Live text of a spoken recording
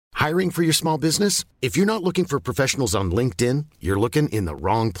Hiring for your small business? If you're not looking for professionals on LinkedIn, you're looking in the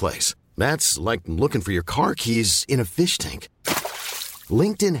wrong place. That's like looking for your car keys in a fish tank.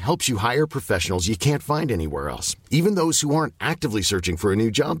 LinkedIn helps you hire professionals you can't find anywhere else, even those who aren't actively searching for a new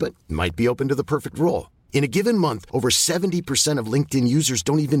job but might be open to the perfect role. In a given month, over 70% of LinkedIn users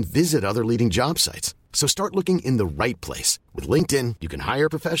don't even visit other leading job sites. So start looking in the right place. With LinkedIn, you can hire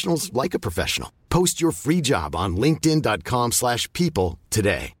professionals like a professional. Post your free job on linkedin.com/people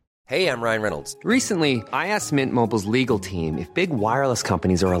today. Hey, I'm Ryan Reynolds. Recently, I asked Mint Mobile's legal team if big wireless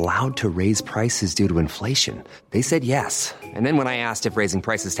companies are allowed to raise prices due to inflation. They said yes. And then when I asked if raising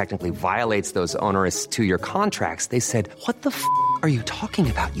prices technically violates those onerous 2-year contracts, they said, "What the f*** are you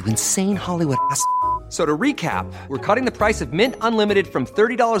talking about, you insane Hollywood ass?" So to recap, we're cutting the price of Mint Unlimited from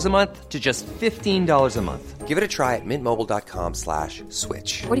 $30 a month to just $15 a month. Give it a try at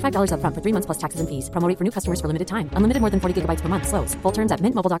mintmobile.com/switch. $45 up front for 3 months plus taxes and fees. Promo rate for new customers for limited time. Unlimited more than 40 gigabytes per month. Slows full terms at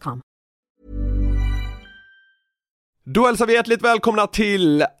mintmobile.com. Då hälsar vi hjärtligt välkomna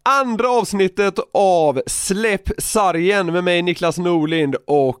till andra avsnittet av Släpp sargen med mig Niklas Norlind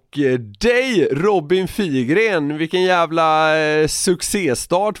och dig Robin Figren. Vilken jävla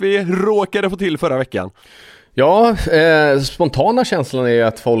succéstart vi råkade få till förra veckan. Ja, spontana känslan är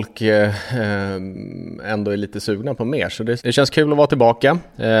att folk ändå är lite sugna på mer. Så det känns kul att vara tillbaka.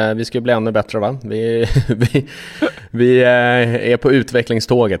 Vi ska bli ännu bättre, va? Vi är på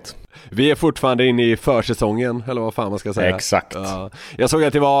utvecklingståget. Vi är fortfarande inne i försäsongen, eller vad fan man ska säga. Exakt. Ja. Jag såg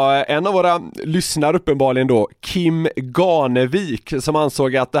att det var en av våra lyssnare uppenbarligen då, Kim Ganevik, som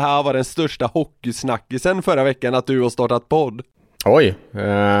ansåg att det här var den största hockeysnackisen förra veckan, att du har startat podd. Oj,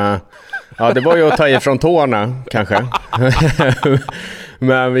 ja, det var ju att ta ifrån tårna kanske.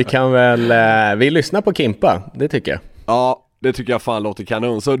 Men vi kan väl, vi lyssnar på Kimpa, det tycker jag. Ja, det tycker jag fan låter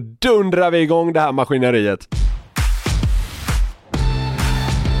kanon. Så dundrar vi igång det här maskineriet.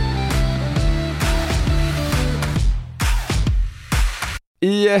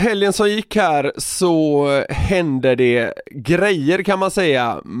 I helgen som gick här så hände det grejer, kan man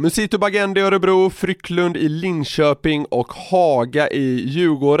säga. Musito Bagende i Örebro, Frycklund i Linköping och Haga i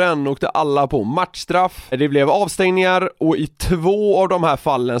Djurgården åkte alla på matchstraff. Det blev avstängningar och i 2 av de här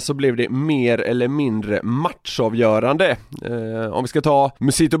fallen så blev det mer eller mindre matchavgörande. Om vi ska ta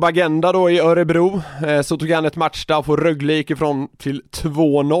Musito Bagenda då i Örebro, så tog han ett matchstraff och Rögle gick ifrån till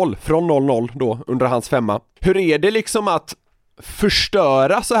 2-0 från 0-0 då under hans 5. Hur är det liksom att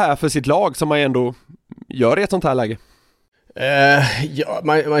förstöra så här för sitt lag som man ändå gör i ett sånt här läge? Ja,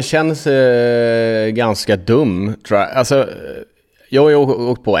 man känner sig ganska dum, tror jag. Alltså, jag har ju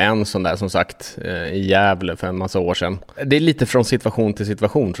åkt på en sån där, som sagt, i Gävle för en massa år sedan. Det är lite från situation till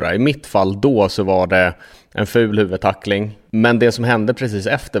situation, tror jag. I mitt fall då så var det en ful huvudtackling. Men det som hände precis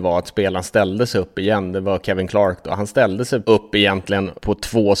efter var att spelaren ställde sig upp igen. Det var Kevin Clark då. Han ställde sig upp egentligen på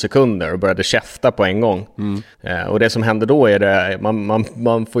 2 sekunder och började käfta på en gång. Och det som hände då är det,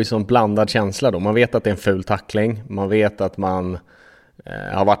 man får ju sån blandad känsla då. Man vet att det är en ful tackling. Man vet att man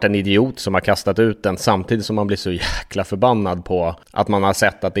har varit en idiot som har kastat ut den, samtidigt som man blir så jäkla förbannad på att man har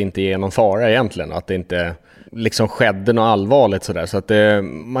sett att det inte är någon fara egentligen, att det inte liksom skedde något allvarligt sådär. Så att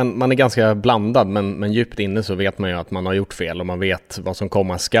man är ganska blandad, men djupt inne så vet man ju att man har gjort fel och man vet vad som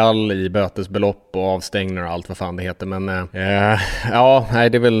komma skall i bötesbelopp och avstängningar och allt vad fan det heter. Men ja, nej,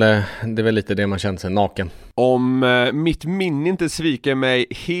 det är väl lite det man känner sig naken. Om mitt minne inte sviker mig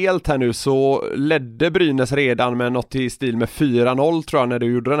helt här nu så ledde Brynäs redan med något i stil med 4-0 tror jag när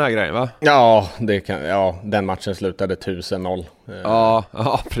du gjorde den här grejen, va? Ja, den matchen slutade 1000-0. Ja,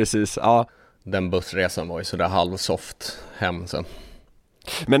 precis. Ja. Den bussresan var ju sådär halvsoft hem sen.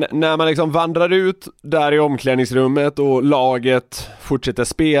 Men när man liksom vandrar ut där i omklädningsrummet och laget fortsätter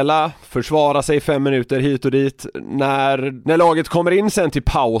spela, försvara sig 5 minuter hit och dit, när laget kommer in sen till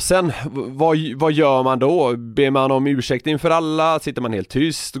pausen, vad gör man då? Ber man om ursäkt inför alla? Sitter man helt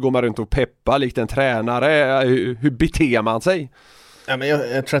tyst? Går man runt och peppar likt en tränare? Hur beter man sig? Ja, men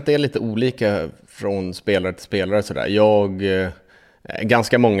jag tror att det är lite olika från spelare till spelare sådär.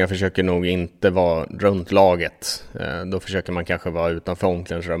 Ganska många försöker nog inte vara runt laget. Då försöker man kanske vara utanför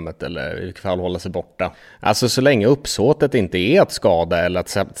omklädningsrummet eller i alla fall hålla sig borta. Alltså så länge uppsåtet inte är att skada eller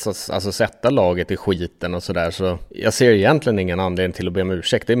att sätta laget i skiten och sådär, så jag ser egentligen ingen anledning till att be om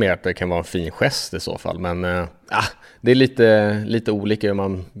ursäkt. Det är mer att det kan vara en fin gest i så fall. Men det är lite olika hur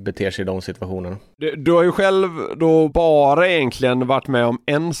man beter sig i de situationerna. Du har ju själv då bara egentligen varit med om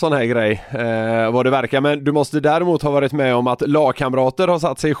en sån här grej, vad det verkar. Men du måste däremot ha varit med om att lagkamrater har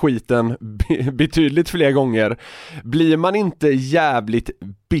satt sig i skiten betydligt fler gånger. Blir man inte jävligt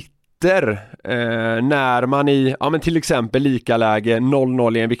bitter när man i till exempel likaläge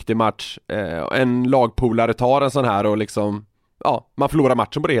 0-0 i en viktig match, en lagpolare tar en sån här och liksom man förlorar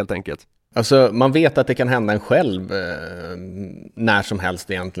matchen på det helt enkelt. Alltså man vet att det kan hända en själv när som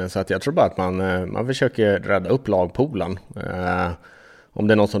helst egentligen, så att jag tror bara att man försöker rädda upp lagpoolen. Om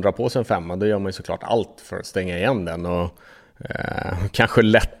det är någon som drar på sig en 5, då gör man ju såklart allt för att stänga igen den och kanske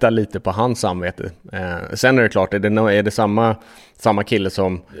lätta lite på hans samvete. Sen är det klart, är det samma kille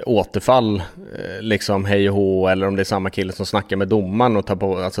som återfall liksom hej och hå, eller om det är samma kille som snackar med domaren och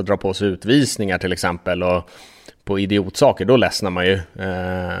drar på sig utvisningar till exempel och på idiotsaker, då ledsnar man ju.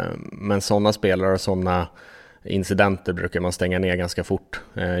 Men sådana spelare och sådana incidenter brukar man stänga ner ganska fort.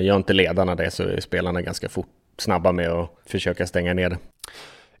 Gör inte ledarna det, så är spelarna ganska snabba med att försöka stänga ner det.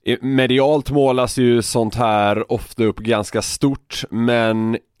 Medialt målas ju sånt här ofta upp ganska stort,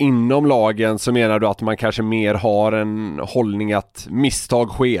 men inom lagen så menar du att man kanske mer har en hållning att misstag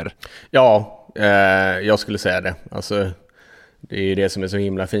sker? Ja, jag skulle säga det. Alltså, det är ju det som är så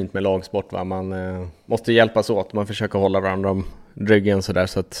himla fint med lagsport, va? Man måste hjälpas åt, man försöker hålla varandra om ryggen sådär,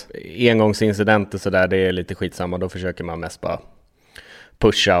 så att engångsincidenter sådär, det är lite skitsamma, då försöker man mest bara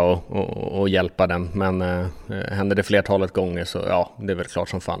pusha och hjälpa den. Men händer det flertalet gånger så det är väl klart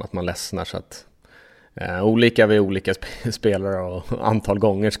som fan att man ledsnar, så att olika vid olika spelare och antal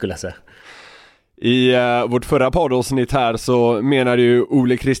gånger skulle jag säga. I vårt förra poddavsnitt här så menar ju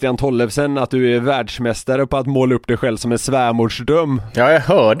Ole Christian Tollefsen att du är världsmästare på att måla upp dig själv som en svärmorsdröm. Ja, jag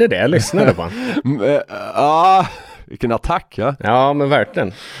hörde det, jag lyssnade på han. Vilken attack, ja. Ja, men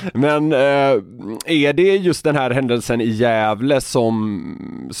verkligen. Men är det just den här händelsen i Gävle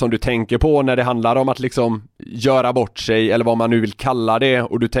som du tänker på när det handlar om att liksom göra bort sig, eller vad man nu vill kalla det,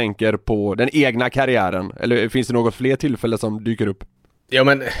 och du tänker på den egna karriären? Eller finns det något fler tillfällen som dyker upp? Ja,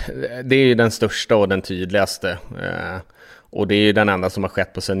 men det är ju den största och den tydligaste. Och det är ju den enda som har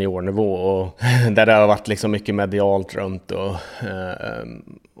skett på seniornivå, och där det har varit liksom mycket medialt runt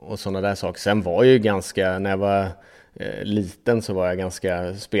och sådana där saker. Sen var jag ju ganska, när jag var liten så var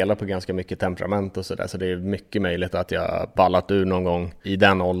jag spelade på ganska mycket temperament och sådär, så det är mycket möjligt att jag ballat ur någon gång i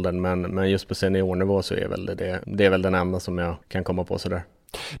den åldern, men just på seniornivå så är väl det är väl den enda som jag kan komma på sådär.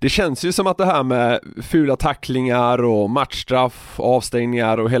 Det känns ju som att det här med fula tacklingar och matchstraff,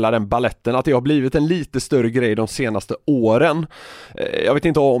 avstängningar och hela den balletten, att det har blivit en lite större grej de senaste åren. Jag vet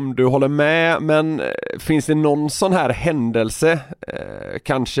inte om du håller med, men finns det någon sån här händelse,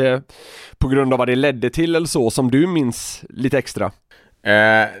 kanske på grund av vad det ledde till eller så, som du minns lite extra?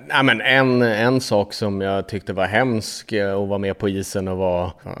 Men en sak som jag tyckte var hemsk att vara med på isen och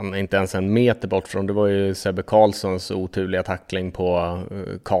var inte ens en meter bort från, det var ju Sebbe Karlssons oturliga tackling på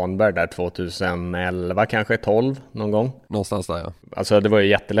Kahnberg där 2011, kanske 12 någon gång. Någonstans där, ja. Alltså det var ju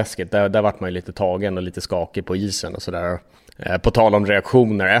jätteläskigt, där vart man ju lite tagen och lite skakig på isen och sådär. På tal om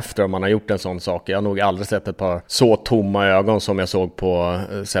reaktioner efter om man har gjort en sån sak, jag har nog aldrig sett ett par så tomma ögon som jag såg på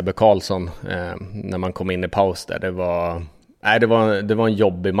Sebbe Karlsson när man kom in i paus där. Det var en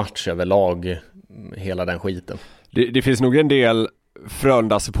jobbig match överlag, hela den skiten. Det finns nog en del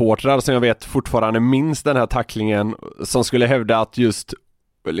Frölunda-supportrar som jag vet fortfarande minns den här tacklingen, som skulle hävda att just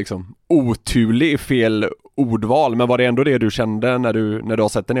liksom oturlig fel ordval, men var det ändå det du kände när du har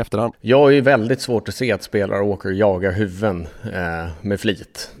sett den i efterhand? Jag är ju väldigt svårt att se att spelare åker och jagar huvuden med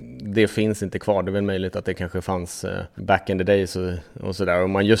flit. Det finns inte kvar. Det är väl möjligt att det kanske fanns back in the days och sådär.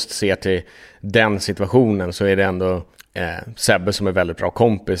 Om man just ser till den situationen så är det ändå Sebbe som är väldigt bra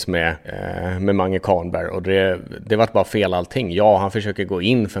kompis med Mange Kahnberg, och det var bara fel allting. Ja, han försöker gå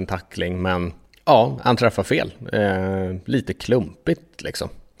in för en tackling, men han träffar fel. Lite klumpigt liksom.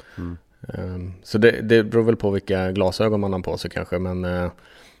 Så det beror väl på vilka glasögon man har på sig kanske, men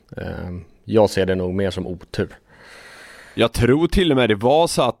jag ser det nog mer som otur. Jag tror till och med det var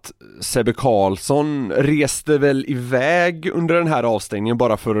så att Sebbe Karlsson reste väl iväg under den här avstängningen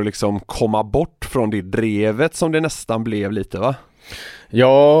bara för att liksom komma bort från det drevet som det nästan blev lite, va?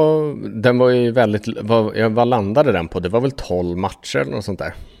 Ja, den var ju vad landade den på? Det var väl 12 matcher eller något sånt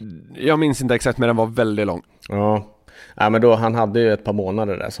där? Jag minns inte exakt, men den var väldigt lång. Ja, men då, han hade ju ett par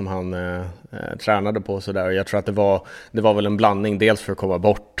månader där som han tränade på sådär, och jag tror att det var väl en blandning, dels för att komma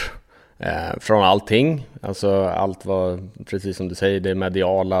bort från allting, alltså allt var precis som du säger, det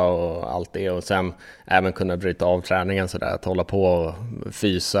mediala och allt det, och sen även kunna bryta av träningen sådär, att hålla på och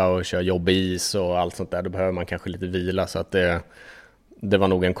fysa och köra jobb i is och allt sånt där, då behöver man kanske lite vila, så att det var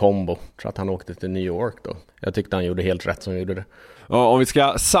nog en kombo. Jag tror att han åkte till New York då. Jag tyckte han gjorde helt rätt som gjorde det. Ja, om vi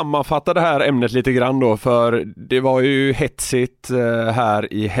ska sammanfatta det här ämnet lite grann då, för det var ju hetsigt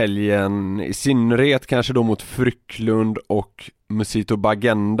här i helgen, i synnerhet kanske då mot Frycklund och Musito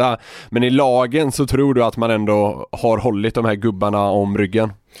Bagenda, men i lagen så tror du att man ändå har hållit de här gubbarna om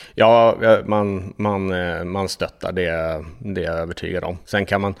ryggen? Ja, man stöttar det är jag övertygad om. Sen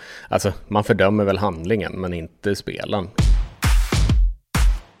kan man fördömer väl handlingen, men inte spelaren.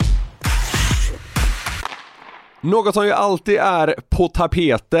 Något som ju alltid är på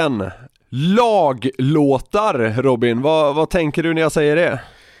tapeten. Laglåtar, Robin. Vad tänker du när jag säger det?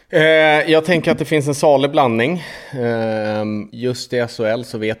 Jag tänker att det finns en salig blandning. Just i SHL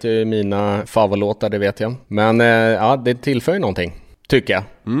så vet jag ju mina favoritlåtar, det vet jag. Men ja, det tillför ju någonting, tycker jag.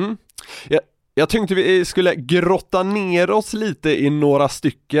 Jag tänkte vi skulle grotta ner oss lite i några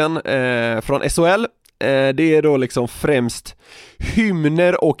stycken från SHL. Det är då liksom främst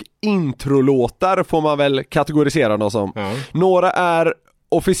hymner och introlåtar får man väl kategorisera dem som. Några är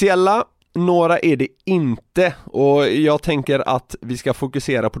officiella, några är det inte, och jag tänker att vi ska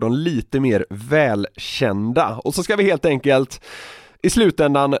fokusera på de lite mer välkända. Och så ska vi helt enkelt i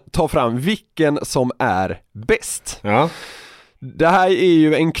slutändan ta fram vilken som är bäst. Ja. Det här är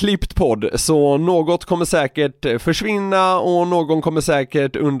ju en klippt podd, så något kommer säkert försvinna och någon kommer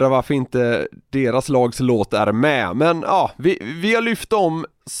säkert undra varför inte deras lags låt är med. Men ja, vi har lyft dem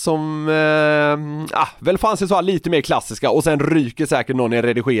som väl fanns det så lite mer klassiska, och sen ryker säkert någon i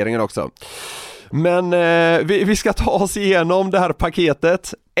redigeringen också. Men vi ska ta oss igenom det här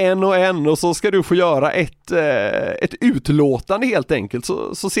paketet en och en, och så ska du få göra ett utlåtande helt enkelt,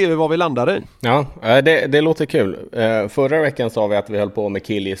 så ser vi vad vi landar i. Ja, det låter kul. Förra veckan sa vi att vi höll på med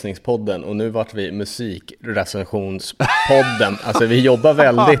killgissningspodden, och nu vart vi musikrecensionspodden. Alltså vi jobbar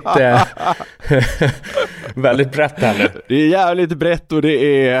väldigt väldigt brett här nu. Det är jävligt brett, och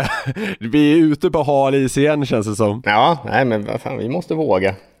vi är ute på hal is igen, känns det som. Ja, nej men vad fan, vi måste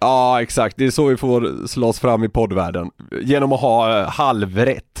våga. Ja, exakt. Det är så vi får slås fram i poddvärlden. Genom att ha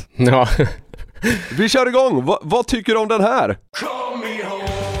halvrätt. Ja. Vi kör igång. Vad tycker du om den här?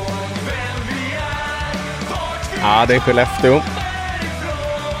 Ja, det är Skellefteå.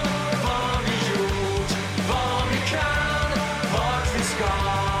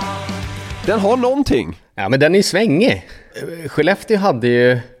 Den har någonting. Ja, men den är svängig. Skellefteå hade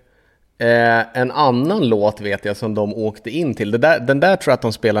ju en annan låt, vet jag, som de åkte in till. Den där tror jag att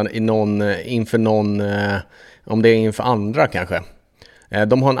de spelar inför någon, om det är inför andra kanske.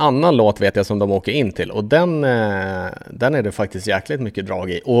 De har en annan låt, vet jag, som de åker in till. Och den är det faktiskt jäkligt mycket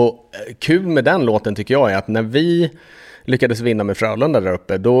drag i. Och kul med den låten tycker jag är att när vi lyckades vinna med Frölunda där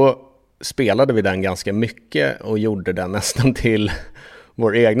uppe, då spelade vi den ganska mycket och gjorde den nästan till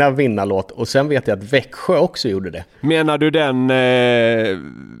vår egna vinnarlåt. Och sen vet jag att Växjö också gjorde det. Menar du den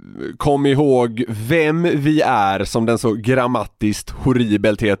kom ihåg vem vi är, som den så grammatiskt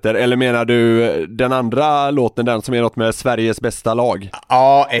horribelt heter? Eller menar du den andra låten, den som är något med Sveriges bästa lag?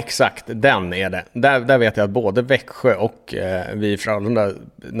 Ja, exakt. Den är det. Där vet jag att både Växjö och vi i Frölunda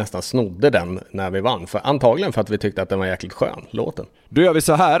nästan snodde den när vi vann. Antagligen för att vi tyckte att den var jäkligt skön, låten. Då gör vi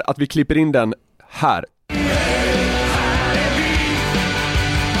så här att vi klipper in den här.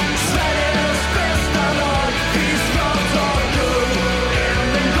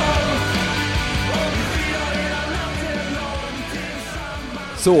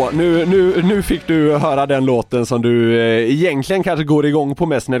 Så, nu fick du höra den låten som du egentligen kanske går igång på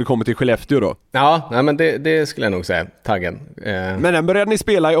mest när det kommer till Skellefteå då. Ja, nej, men det skulle jag nog säga, taggen. Men den började ni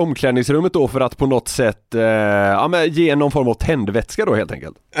spela i omklädningsrummet då för att på något sätt ge någon form av tändvätska då helt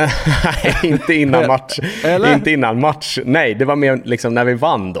enkelt? Nej, inte innan match. Eller? Inte innan match. Nej, det var mer liksom när vi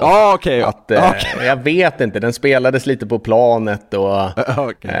vann då. Ja, okej. Jag vet inte, den spelades lite på planet och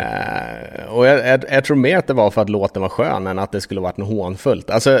och jag tror mer att det var för att låten var skön än att det skulle varit något hånfullt.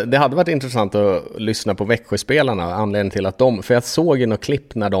 Alltså det hade varit intressant att lyssna på Växjöspelarna, anledningen till att för jag såg ju något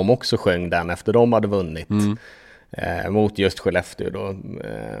klipp när de också sjöng den efter de hade vunnit mot just Skellefteå då.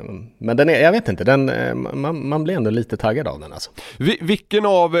 Men den är, jag vet inte, man blir ändå lite taggad av den alltså. Vilken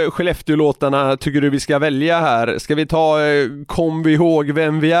av Skellefteå-låtarna tycker du vi ska välja här? Ska vi ta Kom vi ihåg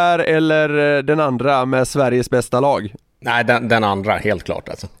vem vi är, eller den andra med Sveriges bästa lag? Nej, den andra, helt klart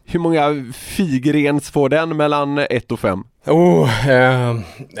alltså. Hur många figrens får den mellan 1 och 5? Ja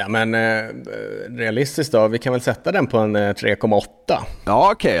men realistiskt då, vi kan väl sätta den på en 3,8. Ja,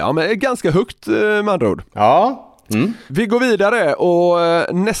 okej. Ja, men ganska högt med andra ord. Ja. Vi går vidare,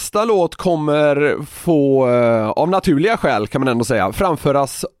 och nästa låt kommer få, av naturliga skäl kan man ändå säga,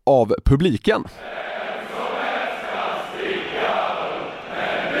 framföras av publiken.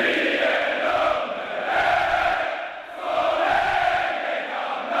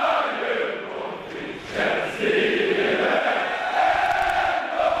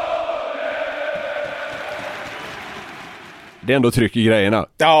 Det är ändå tryck i grejerna.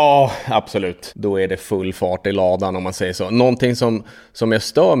 Ja, absolut. Då är det full fart i ladan, om man säger så. Någonting som jag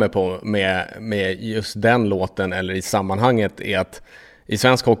stör mig på med just den låten, eller i sammanhanget, är att i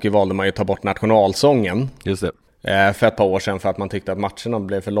svensk hockey valde man ju ta bort nationalsången. Just det. För ett par år sedan, för att man tyckte att matcherna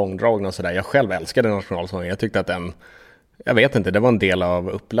blev för långdragna och sådär. Jag själv älskade nationalsången. Jag tyckte att jag vet inte, det var en del av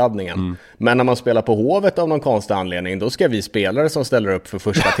uppladdningen. Men när man spelar på Hovet av någon konstig anledning, då ska vi spelare som ställer upp för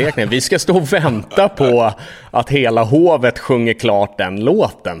första teckningen, vi ska stå och vänta på att hela Hovet sjunger klart den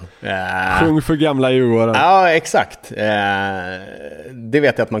låten. Sjung för gamla Djurgården. Ja, exakt. Det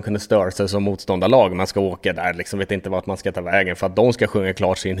vet jag att man kunde störa sig som motståndarlag. Man ska åka där, liksom vet inte vart man ska ta vägen för att de ska sjunga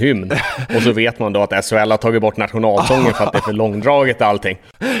klart sin hymn. Och så vet man då att SHL har tagit bort nationalsången för att det är för långdraget och allting.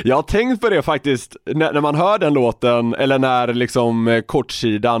 Jag har tänkt på det faktiskt, när man hör den låten, eller när liksom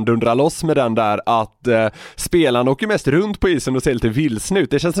kortsidan dundrar loss med den där, att spelarna åker mest runt på isen och ser lite vilsna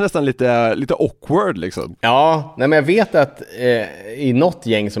ut. Det känns nästan lite awkward liksom. Ja, nej, men jag vet att i något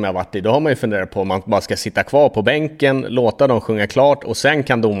gäng som jag har varit i, då har man ju funderat på om man bara ska sitta kvar på bänken, låta dem sjunga klart och sen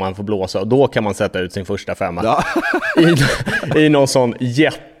kan domaren få blåsa och då kan man sätta ut sin första femma. Ja. I någon sån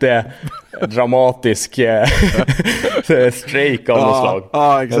jättedramatisk strejk av något slag.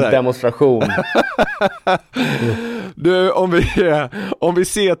 Ja, exakt. En demonstration. Du, om vi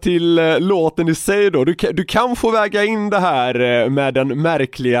ser till låten i sig då, du kan få väga in det här med den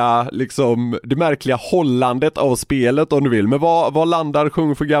märkliga, liksom, det märkliga hållandet av spelet om du vill, men vad landar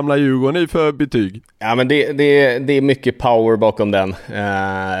Sjung för gamla Djurgården i för betyg? Ja, men det är mycket power bakom den,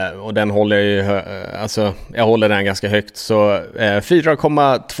 och den håller ju, alltså jag håller den ganska högt, så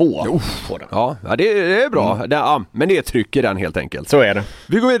 4,2 på den. Ja, det är bra, men det trycker den helt enkelt. Så är det.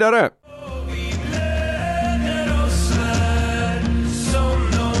 Vi går vidare.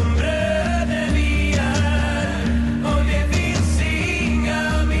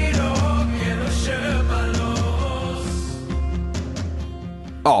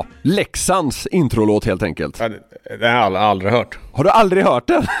 Ja, Leksands introlåt helt enkelt. Ja, det har jag aldrig hört. Har du aldrig hört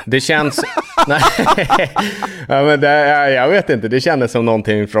den? Det känns... Nej, ja, men jag vet inte. Det kändes som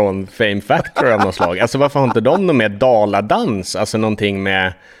någonting från Fame Factory av något slag. Alltså varför har inte de något med daladans? Alltså någonting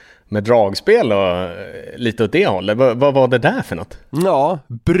med dragspel och lite åt det hållet. Vad var det där för något? Ja,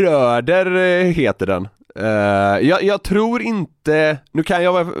 Bröder heter den. Jag tror inte, nu kan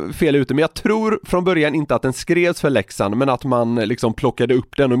jag vara fel ute, men jag tror från början inte att den skrevs för Leksand, men att man liksom plockade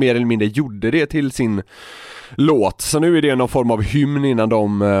upp den och mer eller mindre gjorde det till sin låt. Så nu är det någon form av hymn innan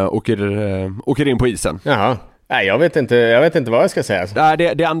de åker in på isen. Jaha. Nej, jag vet inte vad jag ska säga. Nej,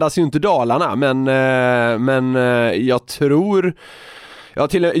 det andas ju inte Dalarna, men jag tror... Ja,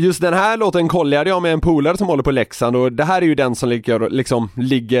 till just den här låten kollade jag med en polare som håller på Leksand, och det här är ju den som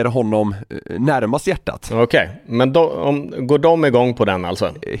ligger honom närmast hjärtat. Okej, men går de igång på den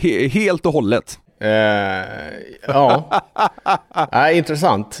alltså? Helt och hållet. Ja,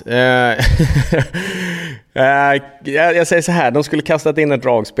 intressant. Jag säger så här, de skulle kastat in ett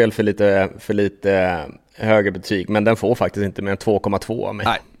dragspel för lite högre betyg, men den får faktiskt inte mer än 2,2 av mig.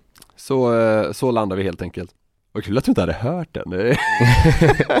 Nej, så landar vi helt enkelt. Vad kul att du inte hade hört den.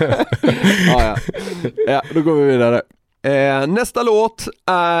 Ja, då går vi vidare. Nästa låt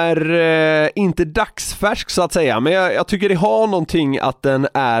är inte dagsfärsk så att säga, men jag tycker det har någonting att den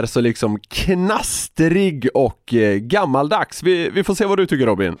är så liksom knastrig och gammaldags. Vi får se vad du tycker,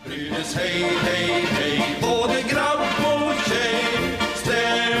 Robin.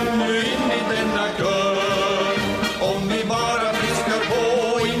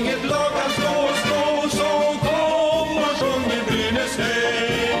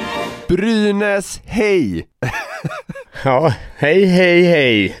 Brynäs, hej! Ja,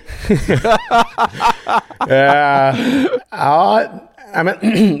 hej. Ja, men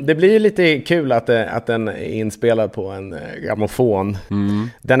det blir lite kul att den är inspelad på en grammofon.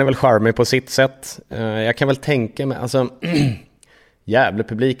 Den är väl charmig på sitt sätt. Jag kan väl tänka mig, alltså jävla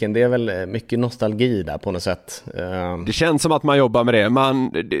publiken, det är väl mycket nostalgi där på något sätt. Det känns som att man jobbar med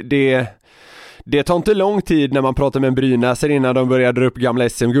det. Det tar inte lång tid när man pratar med en Brynäsare innan de börjar dra upp gamla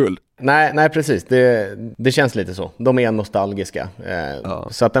SM-guld. Nej, precis. Det känns lite så. De är nostalgiska.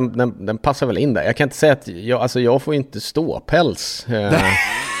 Så att den passar väl in där. Jag kan inte säga att jag får inte ståpäls.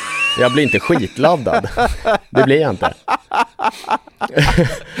 Jag blir inte skitladdad. Det blir jag inte.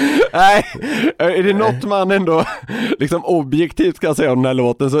 Nej, är det något man ändå liksom objektivt ska säga om den här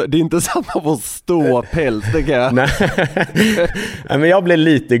låten, så det är inte så att man får ståpäls, det kan jag. Nej, men jag blir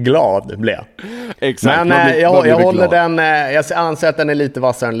lite glad, blev jag. Exakt. Men jag håller den, jag anser att den är lite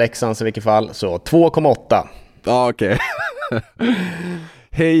vassare än Leksands i vilket fall, så 2,8. Ja, okej.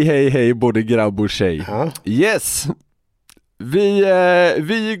 Hej, både grabb och tjej. Yes.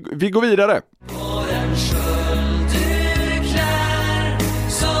 Vi går vidare.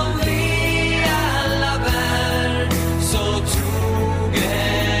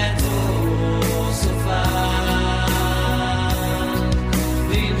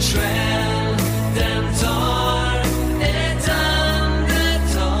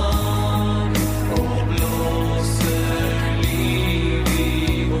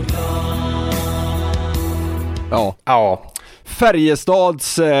 Ja.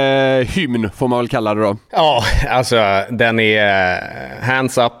 Färjestads hymn får man väl kalla det då. Ja, alltså den är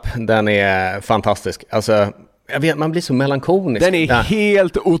hands up, den är fantastisk. Alltså, jag vet, man blir så melankolisk. Den är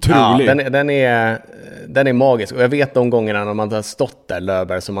helt otrolig. Ja, den är magisk. Och jag vet de gångerna när man har stått där,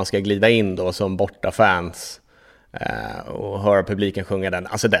 Löfberg, så man ska glida in då som borta fans och höra publiken sjunga den.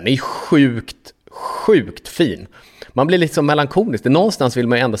 Alltså den är sjukt fin. Man blir liksom melankolisk. Någonstans vill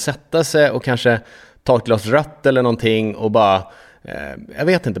man ju ändå sätta sig och kanske ta ett glas rött eller någonting och bara, jag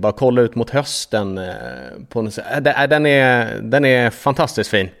vet inte, bara kolla ut mot hösten. Den är fantastiskt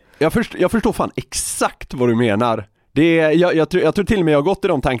fin. Jag förstår fan exakt vad du menar. Jag tror till och med jag har gått i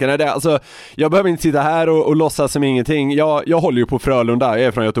de tankarna. Alltså, jag behöver inte sitta här och låtsas som ingenting. Jag håller ju på Frölunda, jag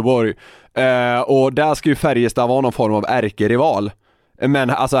är från Göteborg. Och där ska ju Färjestad vara någon form av ärkerival. Men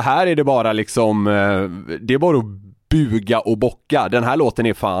alltså här är det bara liksom, det är bara att buga och bocka. Den här låten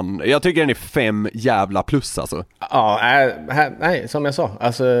är fan, jag tycker den är 5 jävla plus alltså. Ja, nej, som jag sa,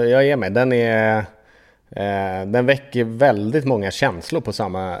 alltså jag är med. Den väcker väldigt många känslor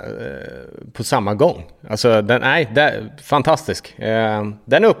på samma gång. Alltså det är fantastisk.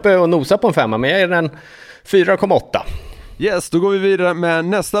 Den är uppe och nosar på en 5, men jag är den 4,8. Yes, då går vi vidare med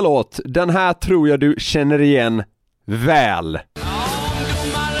nästa låt. Den här tror jag du känner igen väl.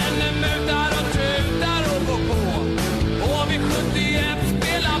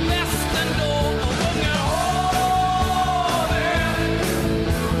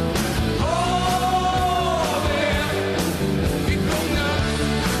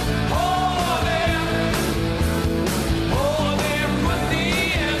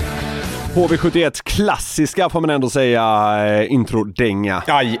 HV71 klassiska får man ändå säga introdänga.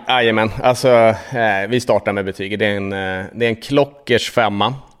 Jajamän, alltså vi startar med betyg. Det är en klockers 5.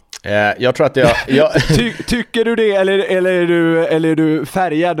 Jag tror att jag tycker du det eller är du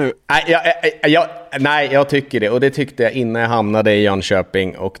färgad nu? Nej, jag tycker det, och det tyckte jag innan jag hamnade i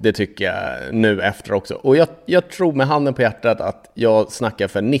Jönköping, och det tycker jag nu efter också. Och jag tror med handen på hjärtat att jag snackar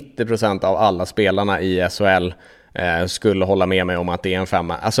för 90% av alla spelarna i SHL skulle hålla med mig om att det är en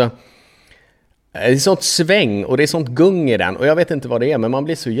 5. Alltså det är sånt sväng och det är sånt gung i den. Och jag vet inte vad det är, men man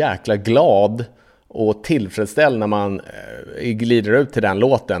blir så jäkla glad och tillfredsställd när man glider ut till den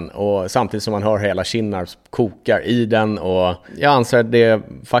låten. Och samtidigt som man hör hela Kinnarp kokar i den. Och jag anser att det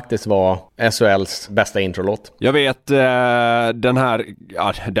faktiskt var SHLs bästa introlåt. Jag vet, den här,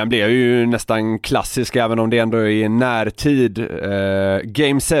 den blev ju nästan klassisk även om det ändå är i närtid.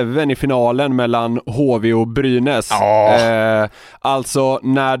 Game 7 i finalen mellan HV och Brynäs. Alltså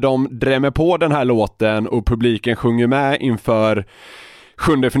när de drämmer på den här låten och publiken sjunger med inför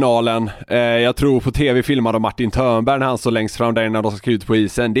 7:e finalen. Jag tror på tv filmade Martin Törnberg när han står längst fram där när de ska ut på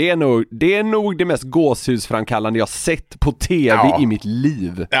isen. Det är nog det mest gåshusframkallande jag sett på tv i mitt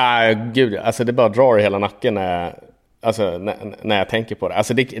liv. Ja, gud. Alltså det bara drar i hela nacken när jag tänker på det.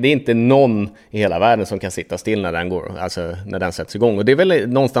 Alltså det är inte någon i hela världen som kan sitta still när den går, alltså när den sätts igång. Och det är väl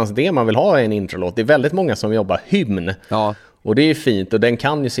någonstans det man vill ha i en introlåt. Det är väldigt många som jobbar hymn. Ja. Och det är fint, och den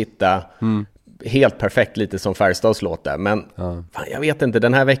kan ju sitta helt perfekt, lite som Färjestads låt där. Men fan, jag vet inte,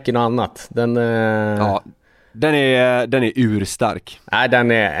 den här veckan och annat. Den är urstark. Nej,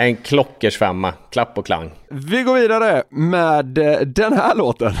 den är en klockers 5. Klapp och klang. Vi går vidare med den här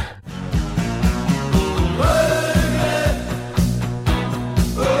låten.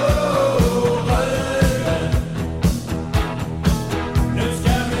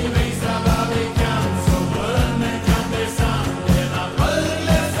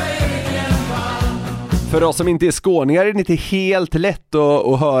 För oss som inte är skåningar är det inte helt lätt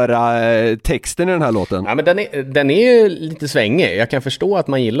att höra texten i den här låten. Ja, men den är ju lite svängig. Jag kan förstå att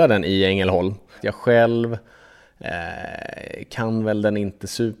man gillar den i Ängelholm. Jag själv kan väl den inte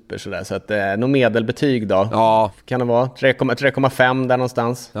super sådär. Så att något medelbetyg då. Ja. Kan det vara 3,5 där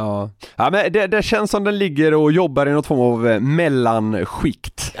någonstans. Ja, men det känns som den ligger och jobbar i något form av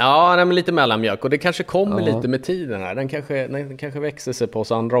mellanskikt. Ja, den är lite mellanmjölk. Och det kanske kommer lite med tiden här. Den kanske växer sig på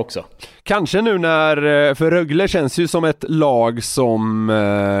oss andra också. Kanske nu för Rögle känns ju som ett lag som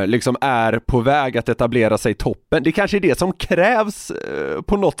liksom är på väg att etablera sig i toppen. Det kanske är det som krävs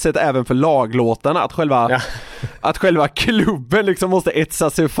på något sätt även för laglåtarna. Att själva klubben liksom måste etsa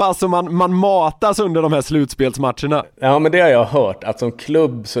sig fast och man matas under de här slutspelsmatcherna. Ja, men det har jag hört. Att som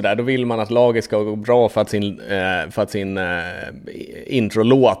klubb sådär, då vill man att laget ska gå bra för att sin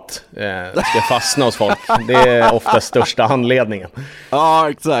introlåt ska fastna hos folk. Det är ofta största anledningen. Ja,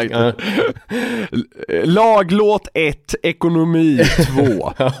 exakt. Ja. Laglåt 1, ekonomi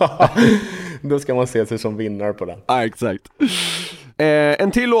 2. Då ska man se sig som vinnare på den. Ja, exakt.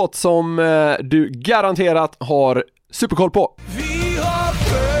 En till låt som du garanterat har superkoll på. Vi har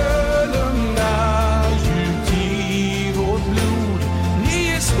Frölunda,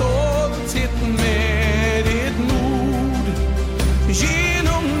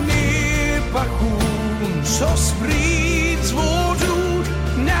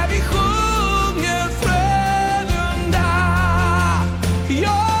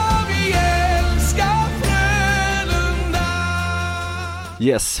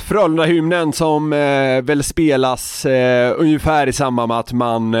 Yes, Frölunda-hymnen som väl spelas ungefär i samband med att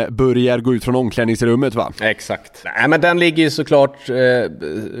man börjar gå ut från omklädningsrummet, va? Exakt. Nej, men den ligger ju såklart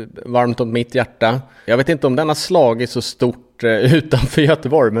varmt om mitt hjärta. Jag vet inte om den har slagit så stort utanför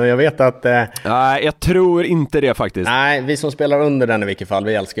Göteborg, men jag vet att... Nej, jag tror inte det faktiskt. Nej, vi som spelar under den i vilket fall,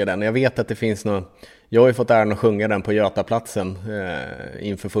 vi älskar den. Jag vet att det finns jag har ju fått äran att sjunga den på Götaplatsen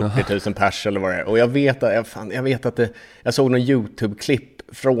inför 40 000 pers eller vad det är. Och jag vet att jag såg någon YouTube-klipp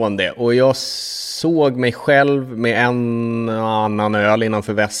från det. Och jag såg mig själv med en annan öl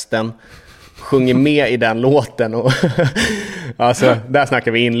innanför västen. Sjunger med i den låten. Och alltså, där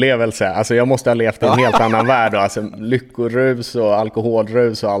snackar vi inlevelse. Alltså, jag måste ha levt i en helt annan värld. Alltså, lyckorus och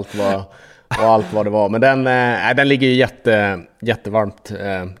alkoholrus och allt vad det var. Men den ligger ju jättevarmt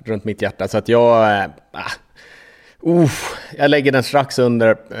runt mitt hjärta. Så att jag lägger den strax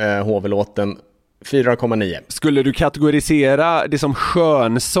under HV-låten 4,9. Skulle du kategorisera det som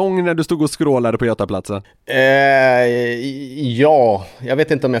skönsång när du stod och scrollade på Götaplatsen? Ja, jag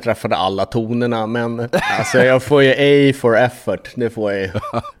vet inte om jag träffade alla tonerna, men alltså, jag får ju A for effort. Det får jag ju.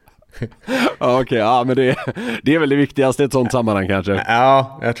 Okej, ja, men det är väl det viktigaste i ett sånt sammanhang kanske.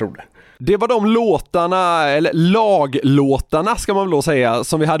 Ja, jag tror det. Det var de låtarna, eller laglåtarna ska man väl då säga,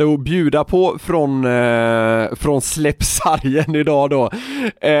 som vi hade att bjuda på från släppsargen idag då.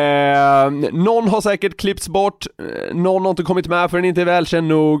 Någon har säkert klippts bort, någon har inte kommit med för den inte är välkänd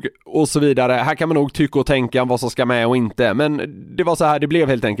nog och så vidare. Här kan man nog tycka och tänka om vad som ska med och inte, men det var så här det blev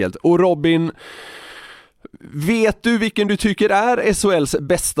helt enkelt. Och Robin, vet du vilken du tycker är SHLs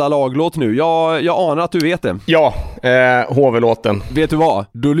bästa laglåt nu? Jag anar att du vet det. Ja, HV-låten. Vet du vad?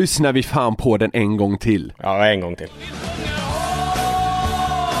 Då lyssnar vi fan på den en gång till. Ja, en gång till.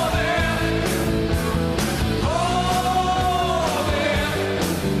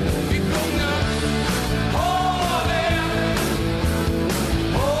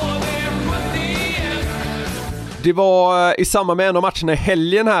 Det var i samband med en av matcherna i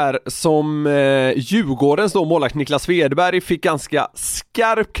helgen här som Djurgårdens då målvakt Niklas Svedberg fick ganska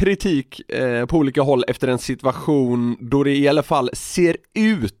skarp kritik på olika håll efter en situation då det i alla fall ser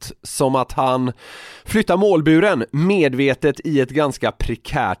ut som att han flyttar målburen medvetet i ett ganska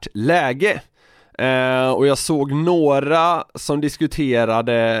prekärt läge. Och jag såg några som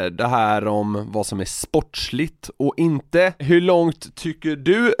diskuterade det här om vad som är sportsligt och inte. Hur långt tycker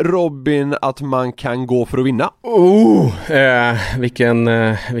du, Robin, att man kan gå för att vinna?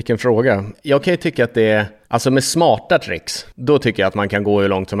 Vilken fråga. Jag kan ju tycka att det är, alltså med smarta tricks, då tycker jag att man kan gå hur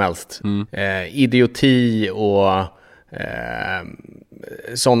långt som helst. Idioti och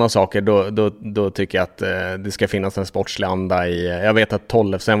sådana saker, då tycker jag att det ska finnas en sportslig anda i. Jag vet att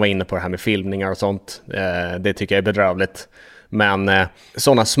Tollefsen var inne på det här med filmningar och sånt. Det tycker jag är bedrövligt. Men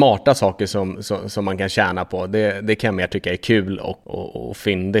sådana smarta saker som man kan tjäna på, det kan jag mer tycka är kul och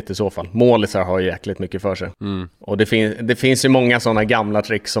fyndigt i så fall. Målisar har ju jäkligt mycket för sig. Och det finns ju många sådana gamla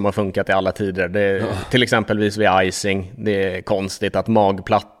tricks som har funkat i alla tider. Till exempelvis vid icing. Det är konstigt att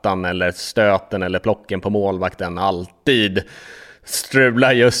magplattan eller stöten eller plocken på målvakten alltid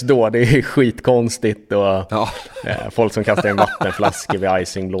strular just då. Det är skitkonstigt. Och folk som kastar en vattenflaska vid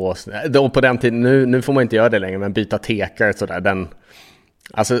icingblås. Då på den tiden, nu får man inte göra det längre, men byta tekar sådär.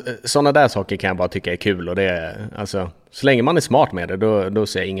 Alltså sådana där saker kan jag bara tycka är kul. Och det, alltså, så länge man är smart med det, då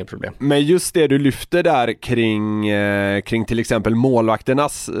ser jag inget problem. Men just det du lyfter där kring till exempel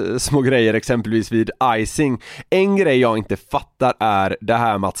målvakternas små grejer, exempelvis vid icing. En grej jag inte fattar är det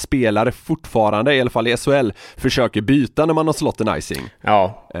här med att spelare fortfarande, i alla fall i SHL, försöker byta när man har slått en icing.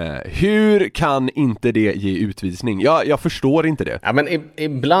 Ja. Hur kan inte det ge utvisning? Jag förstår inte det. Ja, men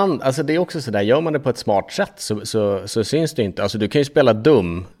ibland, alltså det är också sådär, gör man det på ett smart sätt så syns det inte. Alltså du kan ju spela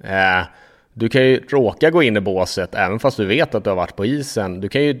dum. Du kan ju råka gå in i båset även fast du vet att du har varit på isen. Du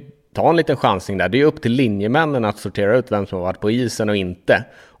kan ju ta en liten chansning där. Det är upp till linjemännen att sortera ut vem som har varit på isen och inte.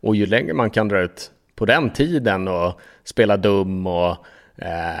 Och ju längre man kan dra ut på den tiden och spela dum och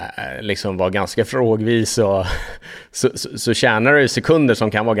liksom vara ganska frågvis och, så tjänar du sekunder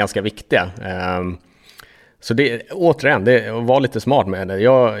som kan vara ganska viktiga. Så det, återigen, det var lite smart med det.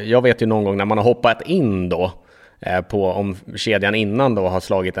 Jag vet ju någon gång när man har hoppat in då på om kedjan innan då har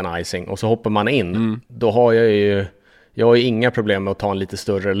slagit en icing och så hoppar man in, då har jag har ju inga problem med att ta en lite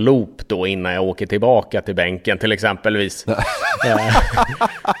större loop då innan jag åker tillbaka till bänken till exempelvis.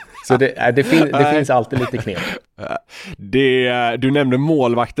 Så det finns alltid lite knep. Du nämnde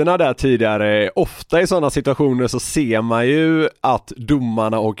målvakterna där tidigare. Ofta i sådana situationer så ser man ju att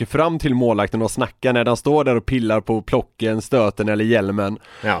domarna åker fram till målvakten och snackar när de står där och pillar på plocken, stöten eller hjälmen.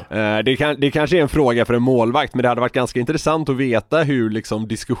 Ja. Det kanske är en fråga för en målvakt, men det hade varit ganska intressant att veta hur liksom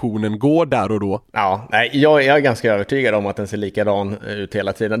diskussionen går där och då. Ja, jag är ganska övertygad om att den ser likadan ut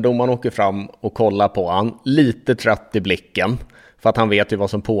hela tiden. Domaren åker fram och kollar på han, lite trött i blicken. För att han vet ju vad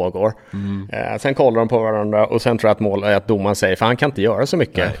som pågår. Sen kollar de på varandra och sen tror jag att domaren säger, för han kan inte göra så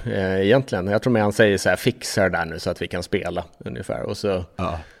mycket egentligen. Jag tror att han säger så här, fixa det där nu så att vi kan spela ungefär. Och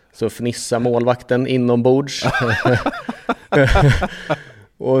så fnissar målvakten inombords.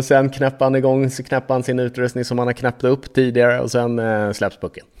 Och sen knäpper han sin utrustning som han har knäppt upp tidigare och sen släpps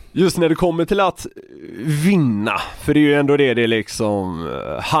pucken. Just när det kommer till att vinna, för det är ju ändå det liksom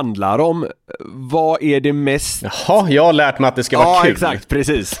handlar om. Vad är det mest... Jaha, jag har lärt mig att det ska vara kul. Ja, exakt,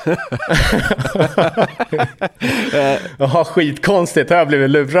 precis. Jaha, skitkonstigt. Jag har blivit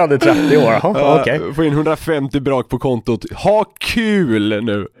lurad i 30 år. Jaha, okej. Få in 150 brak på kontot. Ha kul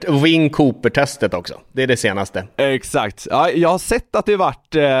nu. Win Cooper-testet också. Det är det senaste. Exakt. Ja, jag har sett att det varit,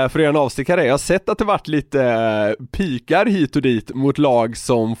 för att göra en avstickare, jag har sett att det varit lite pikar hit och dit mot lag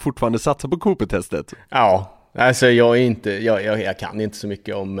som fortfarande satsar på Cooper-testet. Ja, alltså jag kan inte så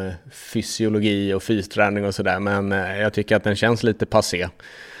mycket om fysiologi och fysträning och sådär, men jag tycker att den känns lite passé.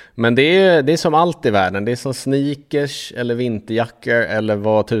 Men det är som allt i världen. Det är som sneakers eller vinterjackor eller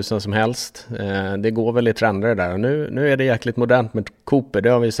vad tusen som helst. Det går väl i trender där. Och nu är det jäkligt modernt med Cooper. Det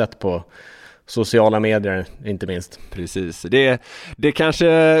har vi sett på sociala medier inte minst. Precis. Det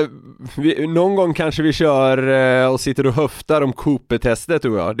kanske någon gång kanske vi kör och sitter och höftar om Cooper-testet,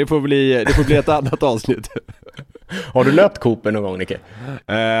 tror jag. Det får bli ett annat avsnitt. Har du löpt Cooper någon gång, Nicke?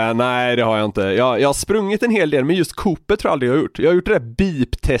 Nej, det har jag inte. Jag har sprungit en hel del, men just Cooper tror jag aldrig jag har gjort. Jag har gjort det där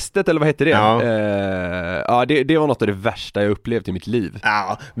beep-testet, eller vad heter det? Ja. Det var något av det värsta jag upplevt i mitt liv.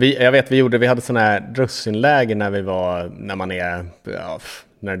 Ja, vi hade sån här drussinläger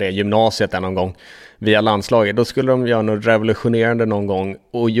när det är gymnasiet någon gång via landslaget. Då skulle de göra något revolutionerande någon gång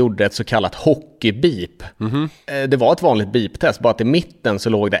och gjorde ett så kallat hockeybeep. Det var ett vanligt beep-test, bara att i mitten så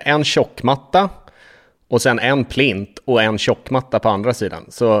låg det en tjockmatta och sen en plint och en tjockmatta på andra sidan.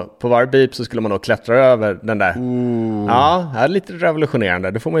 Så på varje beep så skulle man då klättra över den där. Ja, det är lite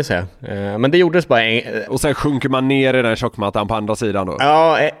revolutionerande, det får man ju säga. Men det gjordes bara och sen sjunker man ner i den tjockmattan på andra sidan då.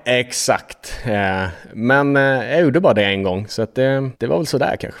 Ja, exakt. Men jag gjorde bara det en gång, så att det var väl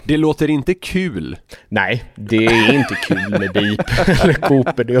sådär kanske. Det låter inte kul. Nej, det är inte kul med beep eller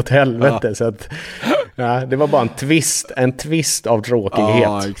Cooper, det är åt helvete. Ja. Så att, det var bara en twist av tråkighet.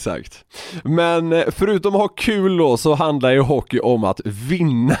 Ja, exakt. Men förutom att ha kul då, så handlar ju hockey om att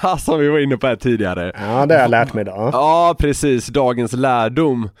vinna, som vi var inne på här tidigare. Ja, det har jag lärt mig då. Ja, precis. Dagens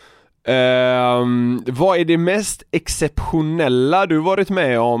lärdom. Vad är det mest exceptionella du varit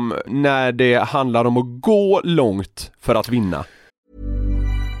med om när det handlar om att gå långt för att vinna?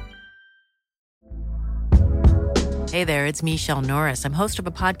 Hey there, it's Michelle Norris. I'm host of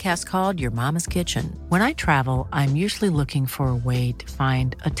a podcast called Your Mama's Kitchen. When I travel, I'm usually looking for a way to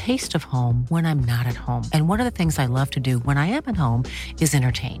find a taste of home when I'm not at home. And one of the things I love to do when I am at home is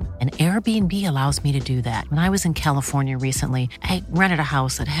entertain. And Airbnb allows me to do that. When I was in California recently, I rented a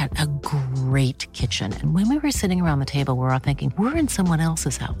house that had a great kitchen. And when we were sitting around the table, we were all thinking, we're in someone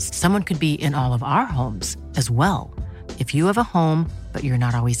else's house. Someone could be in all of our homes as well. If you have a home, but you're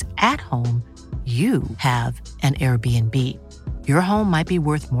not always at home, you have an Airbnb. Your home might be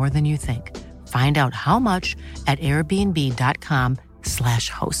worth more than you think. Find out how much at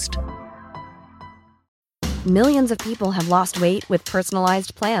airbnb.com/host. Millions of people have lost weight with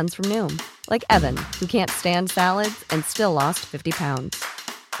personalized plans from Noom. Like Evan, who can't stand salads and still lost 50 pounds.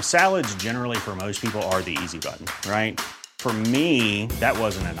 Salads generally for most people are the easy button, right? For me, that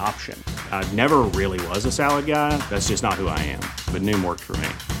wasn't an option. I never really was a salad guy. That's just not who I am. But Noom worked for me.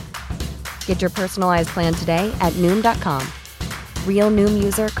 Get your personalized plan today at Noom.com. Real Noom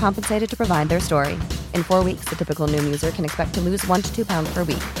user compensated to provide their story. In 4 weeks, the typical Noom user can expect to lose 1 to 2 pounds per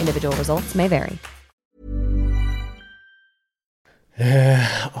week. Individual results may vary.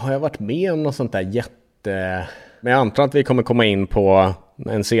 Har jag varit med om något sånt där Men jag antar att vi kommer komma in på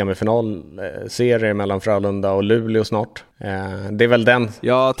en semifinalserie mellan Frölunda och Luleå snart. Det är väl den.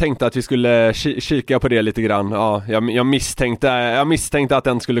 Jag tänkte att vi skulle kika på det lite grann. Ja, jag misstänkte att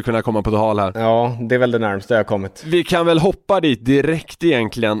den skulle kunna komma på tal här. Ja, det är väl det närmaste jag har kommit. Vi kan väl hoppa dit direkt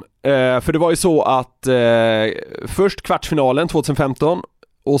egentligen. För det var ju så att först kvartsfinalen 2015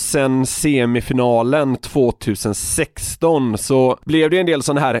 och sen semifinalen 2016 så blev det en del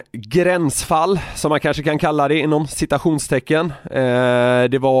sådana här gränsfall som man kanske kan kalla det inom citationstecken.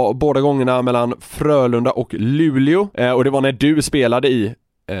 Det var båda gångerna mellan Frölunda och Luleå och det var när du spelade i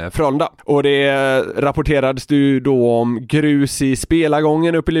Frölunda. Och det rapporterades du då om grus i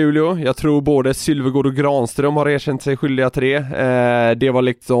spelargången upp i Luleå. Jag tror både Sylvegård och Granström har erkänt sig skyldiga till det. Det var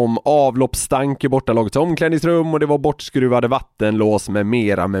liksom avloppsstank i bortalagets omklädningsrum och det var bortskruvade vattenlås med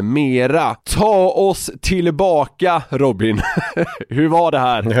mera. Ta oss tillbaka, Robin. Hur var det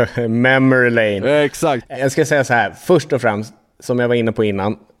här? Memory lane. Exakt. Jag ska säga så här, först och främst, som jag var inne på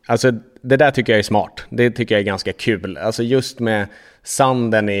innan, alltså det där tycker jag är smart. Det tycker jag är ganska kul. Alltså just med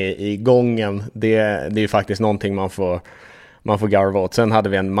sanden i gången, det är ju faktiskt någonting man får garva åt. Sen hade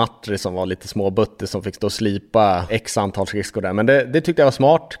vi en matri som var lite småbuttig som fick stå och slipa x antal skridskor där. Men det tyckte jag var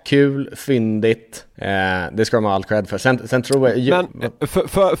smart, kul, fyndigt. Det ska de ha all cred för. Sen tror jag... Men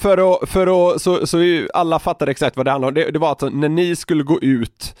för att så alla fattar exakt vad det handlar om. Det var att när ni skulle gå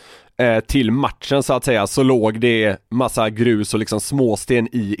ut till matchen så att säga, så låg det massa grus och liksom småsten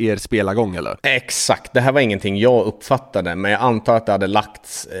i er spelargång, eller? Exakt, det här var ingenting jag uppfattade, men jag antar att det hade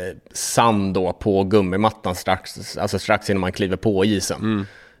lagts sand då på gummimattan strax innan man kliver på isen.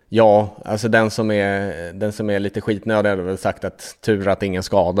 Ja, alltså den som är lite skitnödig hade väl sagt att tur att ingen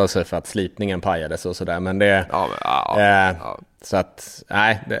skadade sig för att slipningen pajades och sådär, men det... Så att,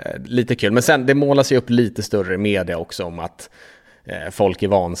 nej, lite kul. Men sen, det målas ju upp lite större i media också om att folk är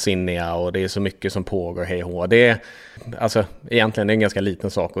vansinniga och det är så mycket som pågår, hej och hå. Det är, alltså, egentligen det är en ganska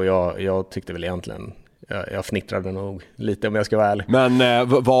liten sak och jag tyckte väl egentligen, jag fnittrade nog lite om jag ska vara ärlig. Men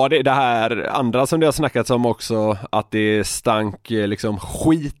var det här andra som det har snackats om också, att det stank liksom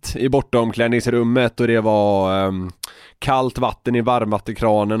skit i bortomklädningsrummet och det var kallt vatten i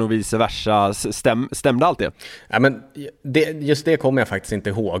varmvattenkranen och vice versa, stämde allt det? Ja, men just det kommer jag faktiskt inte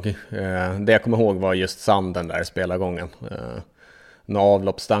ihåg. Det jag kommer ihåg var just sanden där i spelargången. Någon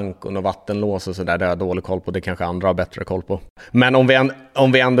avloppsstank och någon vattenlås och sådär, det har jag dålig koll på. Det kanske andra har bättre koll på. Men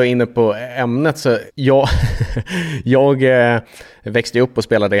om vi ändå är inne på ämnet, så jag växte upp och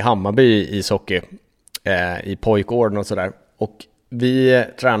spelade i Hammarby i ishockey i pojkåren och sådär. Och vi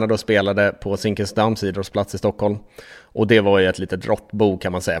tränade och spelade på Zinkensdamms idrottsplats i Stockholm. Och det var ju ett litet råttbo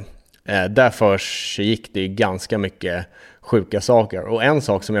kan man säga. Därför så gick det ju ganska mycket sjuka saker. Och en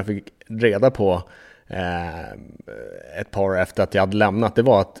sak som jag fick reda på ett par år efter att jag hade lämnat, det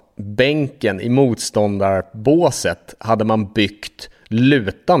var att bänken i motståndarbåset hade man byggt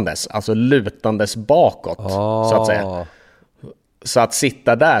lutandes bakåt, så att säga. Så att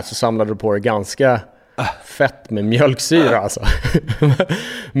sitta där så samlade du på det ganska fett med mjölksyra alltså.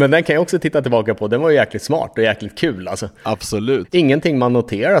 Men den kan jag också titta tillbaka på. Den var ju jäkligt smart och jäkligt kul alltså. Absolut. Ingenting man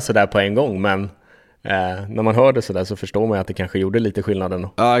noterar så där på en gång, men när man hör det så där så förstår man att det kanske gjorde lite skillnaden.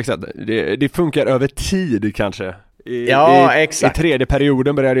 Ja, exakt. Det funkar över tid kanske. Exakt. I tredje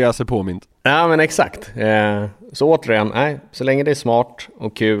perioden började jag se påmint. Ja, men exakt. Så återigen, så länge det är smart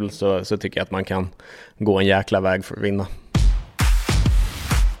och kul så tycker jag att man kan gå en jäkla väg för att vinna.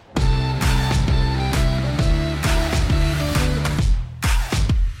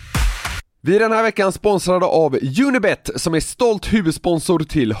 Vi är den här veckan sponsrade av Unibet som är stolt huvudsponsor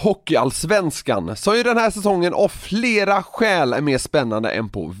till Hockeyallsvenskan, som ju den här säsongen av flera skäl är mer spännande än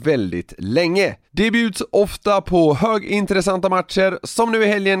på väldigt länge. Det bjuds ofta på högintressanta matcher, som nu i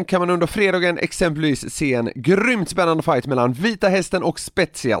helgen kan man under fredagen exempelvis se en grymt spännande fight mellan Vita Hästen och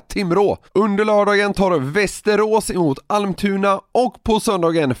Spezia Timrå. Under lördagen tar Västerås emot Almtuna och på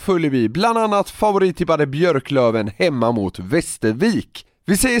söndagen följer vi bland annat favorittippade Björklöven hemma mot Västervik.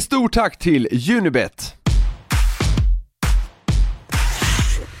 Vi säger stort tack till Unibet.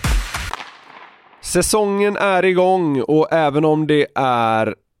 Säsongen är igång och även om det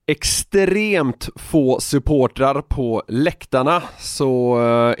är extremt få supportrar på läktarna så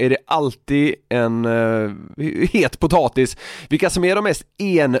är det alltid en het potatis vilka som är de mest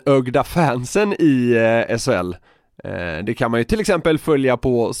enögda fansen i SHL. Det kan man ju till exempel följa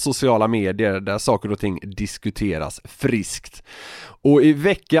på sociala medier där saker och ting diskuteras friskt. Och i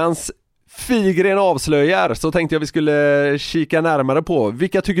veckans Figren avslöjar så tänkte jag vi skulle kika närmare på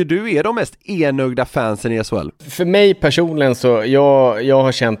vilka tycker du är de mest enögda fansen i SHL? För mig personligen så jag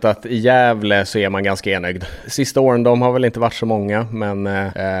har känt att i Gävle så är man ganska enögd. Sista åren de har väl inte varit så många, men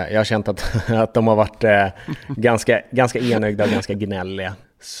jag har känt att de har varit ganska enögda och ganska gnälliga.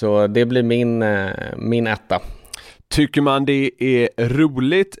 Så det blir min etta. Tycker man det är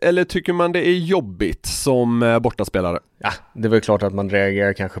roligt eller tycker man det är jobbigt som bortaspelare? Ja, det är väl klart att man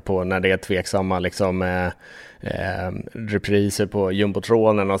reagerar kanske på när det är tveksamma liksom, repriser på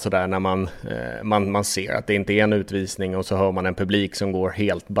jumbotronen och sådär när man ser att det inte är en utvisning och så hör man en publik som går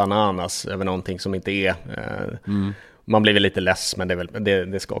helt bananas över någonting som inte är. Man blir väl lite less, men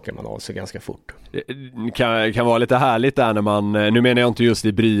det skakar man av sig ganska fort. Det kan vara lite härligt där när man, nu menar jag inte just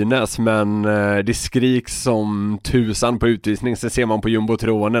i Brynäs, men det skriks som tusan på utvisning. Så ser man på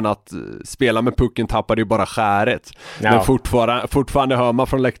jumbotronen att spela med pucken tappar ju bara skäret. Ja. Men fortfarande hör man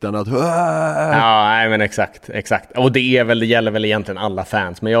från läktaren att ja, nej, men exakt. Och det gäller väl egentligen alla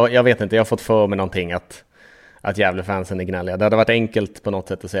fans. Men jag vet inte, jag har fått för mig någonting att Gävle-fansen är gnälliga. Det hade varit enkelt på något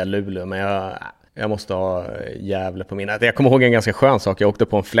sätt att säga Luleå, men jag måste ha Gävle på minnet. Jag kommer ihåg en ganska skön sak. Jag åkte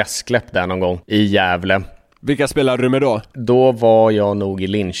på en fläsksläpp där någon gång i Gävle. Vilka spelade du med då? Då var jag nog i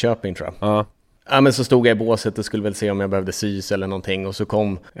Linköping, tror jag. Ja. Ja, men så stod jag i båset och skulle väl se om jag behövde sys eller någonting. Och så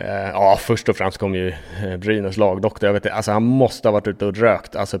kom, först och främst kom ju Brynäs lagdoktor. Jag vet inte, alltså han måste ha varit ute och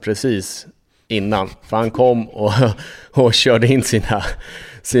rökt, alltså precis innan. För han kom och körde in sina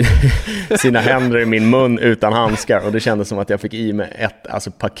händer i min mun utan handskar, och det kändes som att jag fick i mig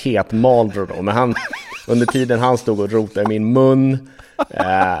ett paket Marlboro då. Men under tiden han stod och rotade i min mun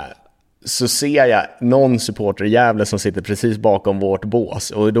så ser jag någon supporter i Gävle som sitter precis bakom vårt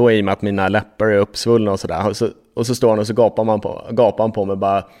bås, och då i och med att mina läppar är uppsvullna och sådär, och så står han och så gapar han på mig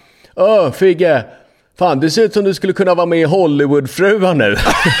bara: Figge, fan, det ser ut som du skulle kunna vara med i Hollywoodfruar nu.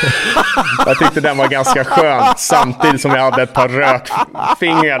 Jag tyckte den var ganska skön, samtidigt som jag hade ett par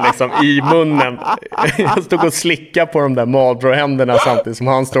rökfingrar liksom i munnen. Jag stod och slickade på de där Marlboro-händerna samtidigt som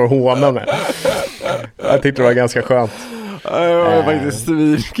han står och hånar mig. Jag tyckte det var ganska skönt. Det var faktiskt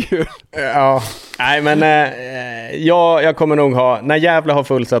svinkul. Ja, nej men jag kommer nog ha, när Gävle har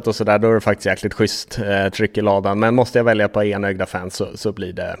fullsatt och sådär, då är det faktiskt jäkligt schysst tryck i ladan. Men måste jag välja på enögda fans så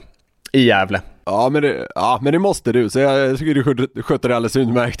blir det i Gävle. Ja, men det måste du. Så jag tycker du sköter det alldeles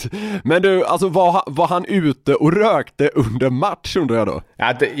utmärkt. Men du, alltså var han ute och rökte under match, undrar jag då?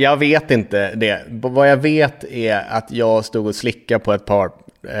 Jag vet inte det. Vad jag vet är att jag stod och slickade på ett par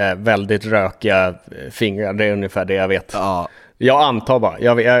väldigt rökiga fingrar. Det är ungefär det jag vet. Ja. Jag antar bara,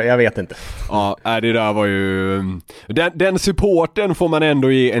 jag vet inte. Ja, det där var ju... Den supporten får man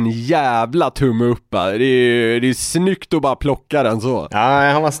ändå ge en jävla tumme upp. Det är snyggt att bara plocka den så.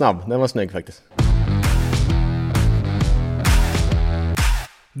 Ja, han var snabb. Den var snygg faktiskt.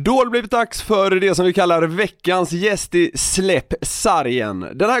 Då har det blivit dags för det som vi kallar veckans gäst i Släpp sargen.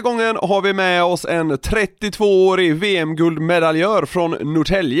 Den här gången har vi med oss en 32-årig VM-guldmedaljör från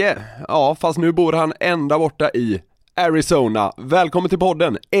Norrtälje. Ja, fast nu bor han ända borta i Arizona. Välkommen till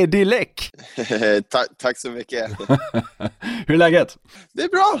podden, Eddie Läck. Tack så mycket. Hur är läget? Det är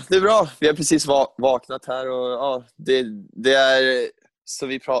bra. Vi har precis vaknat här och ja, det är så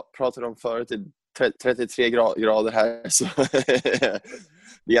vi pratade om förut, 33 grader här, så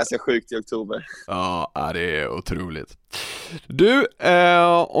det är ganska sjukt i oktober. Ja, det är otroligt. Du,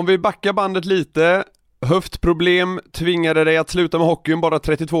 om vi backar bandet lite, höftproblem tvingade dig att sluta med hockeyn, bara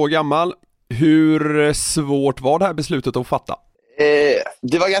 32 år gammal. Hur svårt var det här beslutet att fatta?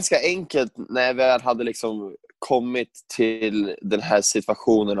 Det var ganska enkelt när jag väl hade liksom kommit till den här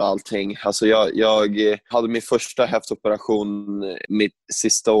situationen och allting. Alltså jag hade min första höftoperation mitt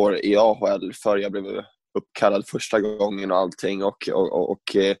sista år i AHL för jag blev uppkallad första gången och allting. Och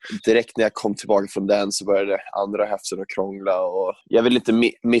direkt när jag kom tillbaka från den så började andra höften att krångla. Och jag ville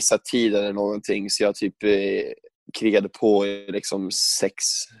inte missa tid eller någonting, så jag typ krigade på i liksom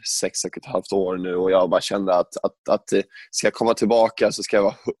 6,5 år nu, och jag bara kände att ska jag komma tillbaka så ska jag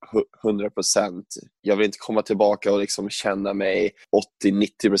vara 100%. Jag vill inte komma tillbaka och liksom känna mig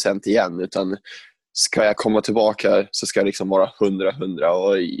 80-90% igen, utan ska jag komma tillbaka så ska jag liksom vara 100,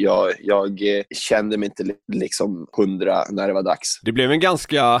 och jag kände mig inte liksom 100 när det var dags. Det blev en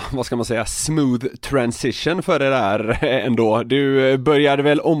ganska, vad ska man säga, smooth transition för det där ändå. Du började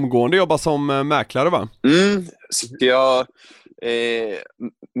väl omgående jobba som mäklare, va? Så jag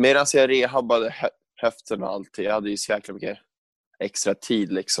medan jag rehabbade höften och allt, jag hade ju så jäkla mycket extra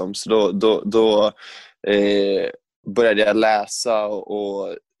tid liksom, så då började jag läsa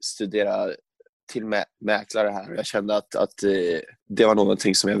och studera till mäklare här, och jag kände att det var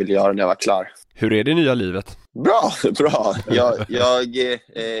någonting som jag ville göra när jag var klar. Hur är det nya livet? Bra. Jag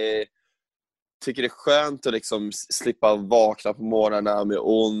tycker det är skönt att liksom slippa vakna på morgnarna med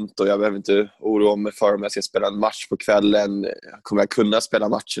ont, och jag behöver inte oroa mig för om jag ska spela en match på kvällen. Kommer jag kunna spela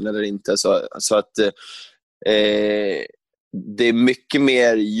matchen eller inte? Så att det är mycket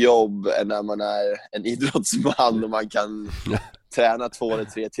mer jobb än när man är en idrottsman och man kan träna 2 eller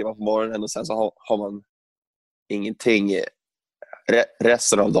 3 timmar på morgonen och sen så har man ingenting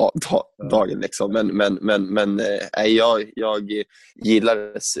resten av dagen liksom. Men jag gillar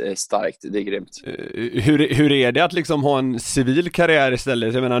det starkt, det är grymt. Hur är det att liksom ha en civil karriär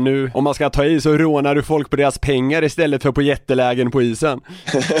istället? Jag menar nu, om man ska ta i så rånar du folk på deras pengar istället för på jättelägen på isen.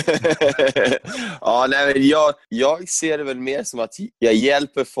 Ja, nej, men jag ser det väl mer som att jag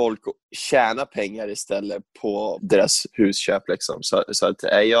hjälper folk att tjäna pengar istället på deras husköp liksom. Så att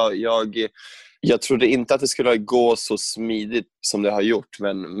jag trodde inte att det skulle gå så smidigt som det har gjort,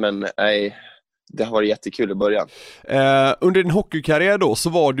 men det har varit jättekul i början. Under din hockeykarriär då så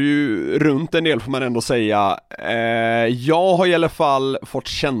var du ju runt en del, får man ändå säga. Jag har i alla fall fått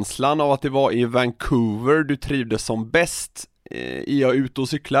känslan av att det var i Vancouver du trivdes som bäst. Är jag ute och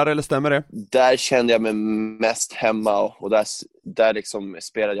cyklar, eller stämmer det? Där kände jag mig mest hemma, och där liksom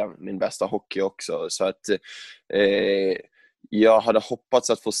spelade jag min bästa hockey också. Så att jag hade hoppats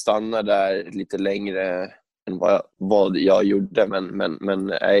att få stanna där lite längre än vad jag gjorde, men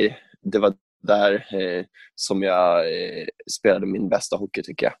det var där som jag spelade min bästa hockey,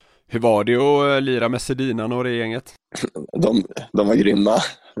 tycker jag. Hur var det att lira med Sedinarna och det gänget? De var grymma.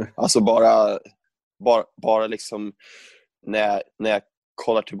 Alltså bara liksom när jag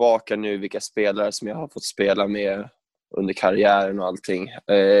kollar tillbaka nu vilka spelare som jag har fått spela med under karriären och allting.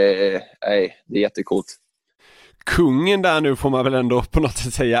 Det är jättekult. Kungen där nu, får man väl ändå på något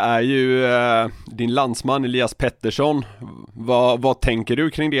sätt säga, är ju din landsman Elias Pettersson. Vad tänker du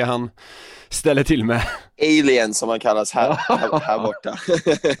kring det han ställer till med? Alien som han kallas här borta.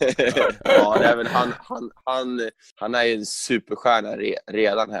 Ja, det är väl han är ju en superstjärna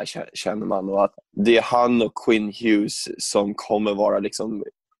redan här, känner man, och att det är han och Quinn Hughes som kommer vara liksom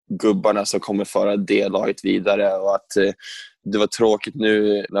gubbarna som kommer föra det laget vidare, och att det var tråkigt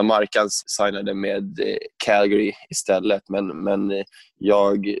nu när Markans signade med Calgary istället, men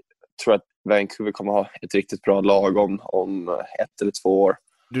jag tror att Vancouver kommer ha ett riktigt bra lag om 1 eller 2 år.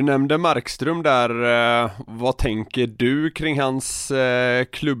 Du nämnde Markström där. Vad tänker du kring hans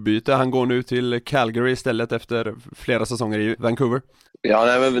klubbyte? Han går nu till Calgary istället efter flera säsonger i Vancouver. Ja,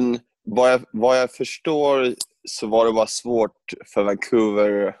 nej, men vad jag förstår så var det bara svårt för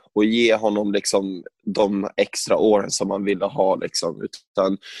Vancouver att ge honom liksom de extra åren som man ville ha liksom,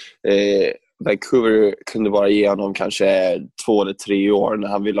 utan Vancouver kunde bara ge honom kanske 2 eller 3 år när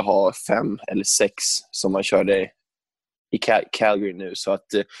han ville ha 5 eller 6 som man körde i Calgary nu. Så att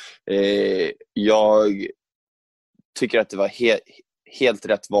jag tycker att det var helt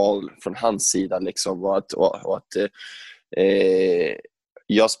rätt val från hans sida liksom, och att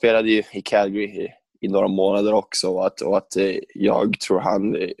jag spelade ju i Calgary i några månader också, och att jag tror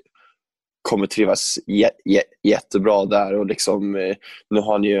han kommer trivas jättebra där, och liksom nu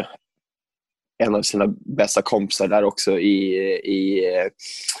har han ju en av sina bästa kompisar där också i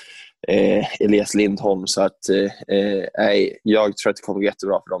Elias Lindholm, så att jag tror att det kommer gå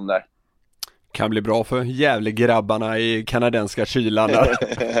jättebra för dem där. Kan bli bra för Gävle-grabbarna i kanadenska kylan där.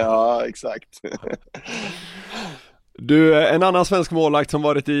 Ja, exakt. Du, en annan svensk målvakt som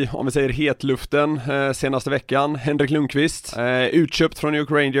varit i, om vi säger, hetluften senaste veckan, Henrik Lundqvist, utköpt från New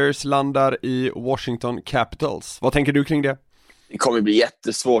York Rangers, landar i Washington Capitals. Vad tänker du kring det? Det kommer bli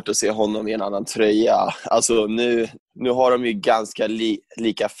jättesvårt att se honom i en annan tröja. Alltså nu har de ju ganska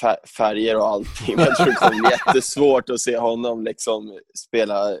lika färger och allting. Men jag tror det kommer bli jättesvårt att se honom liksom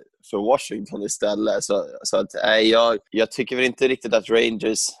spela för Washington istället. Så att jag tycker väl inte riktigt att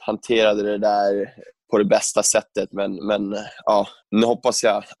Rangers hanterade det där på det bästa sättet, men ja, nu hoppas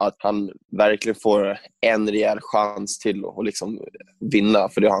jag att han verkligen får en rejäl chans till att liksom vinna,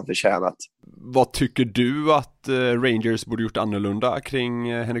 för det har han förtjänat. Vad tycker du att Rangers borde gjort annorlunda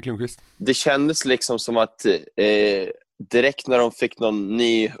kring Henrik Lundqvist? Det kändes liksom som att direkt när de fick någon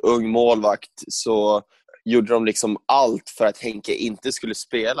ny ung målvakt så gjorde de liksom allt för att Henke inte skulle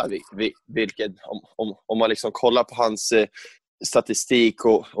spela, vilket om man liksom kollar på hans statistik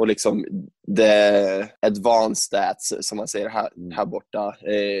och liksom the advanced stats som man säger här borta,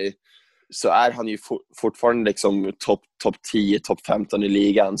 så är han ju fortfarande liksom topp 10, topp 15 i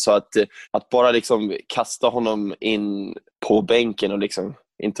ligan. Så att bara liksom kasta honom in på bänken och liksom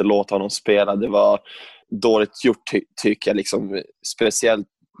inte låta honom spela, det var dåligt gjort tycker jag liksom, speciellt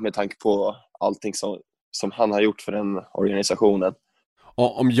med tanke på allting som han har gjort för den organisationen.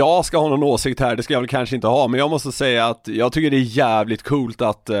 Om jag ska ha någon åsikt här, det ska jag väl kanske inte ha, men jag måste säga att jag tycker det är jävligt coolt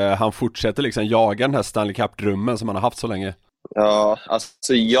att han fortsätter liksom jaga den här Stanley Cup-drömmen som han har haft så länge. Ja,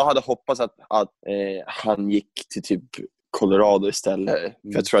 alltså jag hade hoppats att han gick till typ Colorado istället.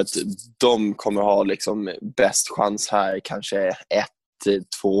 För jag tror att de kommer ha liksom bäst chans här kanske 1-2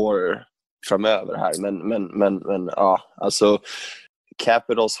 år framöver här. Men ja, alltså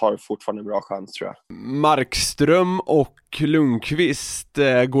Capitals har fortfarande en bra chans, tror jag. Markström och Lundqvist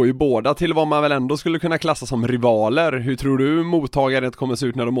går ju båda till vad man väl ändå skulle kunna klassa som rivaler. Hur tror du mottagandet kommer se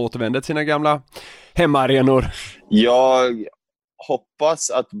ut när de återvänder till sina gamla hemmaarenor? Jag hoppas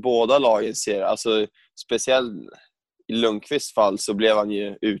att båda lagen ser, alltså speciellt i Lundqvists fall så blev han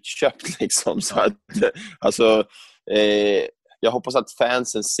ju utköpt liksom, så att alltså jag hoppas att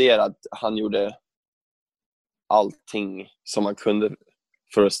fansen ser att han gjorde allting som han kunde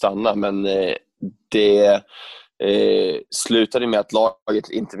för att stanna, men det slutade med att laget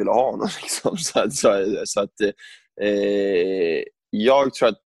inte ville ha honom liksom. Så att jag tror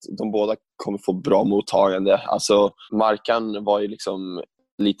att de båda kommer få bra mottagande. Alltså Markan var ju liksom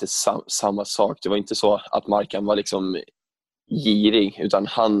lite samma sak. Det var inte så att Markan var liksom girig, utan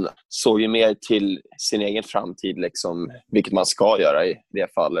han såg ju mer till sin egen framtid liksom, vilket man ska göra i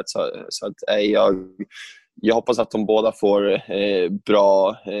det fallet. Så att jag hoppas att de båda får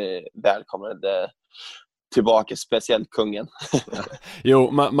bra välkomnande tillbaka, speciellt kungen.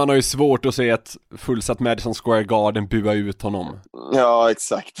 Jo, man har ju svårt att se ett fullsatt Madison Square Garden bua ut honom. Ja,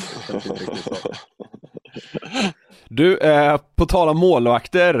 exakt. Du, på tal om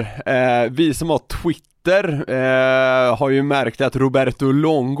målvakter, vi som har Twitter har ju märkt att Roberto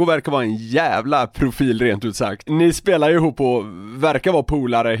Longo verkar vara en jävla profil, rent ut sagt. Ni spelar ju ihop och verkar vara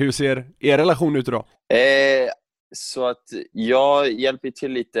polare. Hur ser er relation ut idag? Så att jag hjälper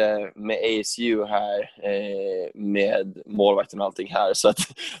till lite med ASU här, med målvakten och allting här. Så att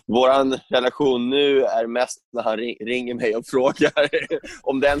våran relation nu är mest när han ringer mig och frågar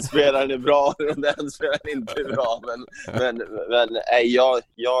om den spelaren är bra eller om den spelaren inte är bra. Men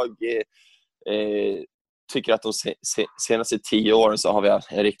jag tycker att de senaste 10 åren så har vi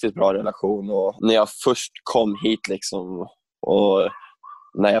en riktigt bra relation. Och när jag först kom hit liksom, och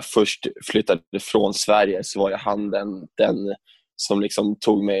när jag först flyttade från Sverige, så var jag han den som liksom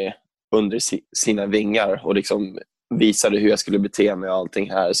tog mig under sina vingar och liksom visade hur jag skulle bete mig och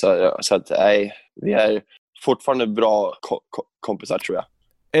allting här. Så att vi är fortfarande bra kompisar, tror jag.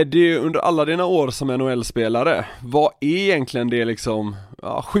 Eddie, under alla dina år som NHL-spelare, vad är egentligen det liksom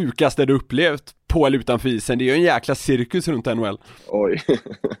sjukaste du upplevt på eller utanför isen? Det är ju en jäkla cirkus runt NHL. Oj.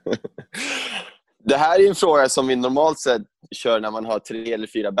 Det här är en fråga som vi normalt sett kör när man har 3 eller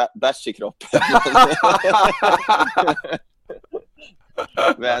 4 bärs i kroppen.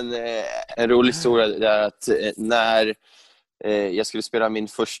 Men en rolig historia är att när jag skulle spela min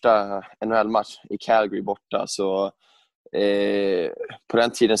första NHL-match i Calgary borta, så på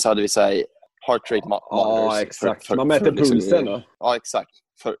den tiden så hade vi så här heart rate monitors. Ja, exakt. Man mäter pulsen då. Ja, exakt.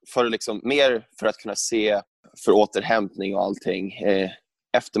 För liksom, mer för att kunna se för återhämtning och allting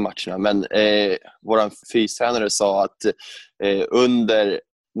efter matcherna. Men våran fystränare sa att under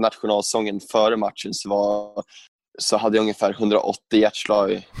nationalsången före matchen så hade jag ungefär 180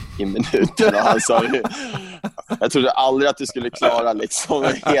 hjärtslag i minuten. Och han sa, jag trodde aldrig att du skulle klara liksom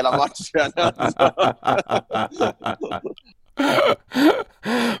hela matchen.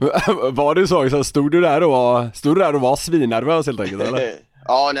 Var du så stod du där och var svinnervös helt enkelt, eller?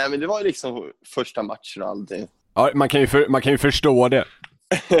 Ja, nej, men det var ju liksom första matchen och allting. Ja, man kan ju förstå det.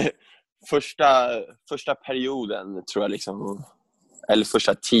 första perioden tror jag liksom, eller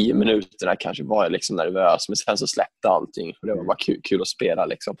första 10 minuterna kanske var jag liksom nervös, men sen så släppte allting och det var bara kul att spela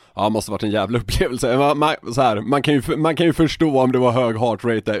liksom. Ja, det måste varit en jävla upplevelse. Man kan ju förstå om det var hög heart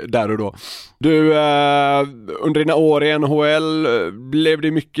rate där och då. Du, under dina år i NHL blev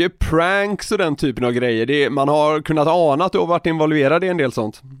det mycket pranks och den typen av grejer. Man har kunnat ana att du har varit involverad i en del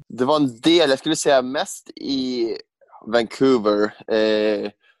sånt. Det var en del, jag skulle säga mest i Vancouver.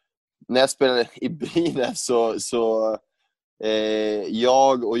 När jag spelade i Brynäs så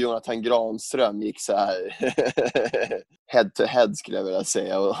jag och Jonathan Granström gick så här head to head, skulle jag vilja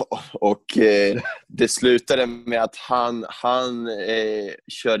säga, och det slutade med att han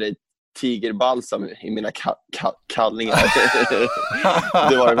körde tigerbalsam i mina kallingar.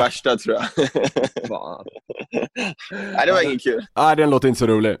 Det var det värsta, tror jag. Nej, det var ingen kul. Nej, den låter inte så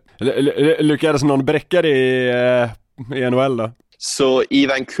rolig. Lyckades någon bräcka det i NHL då? Så i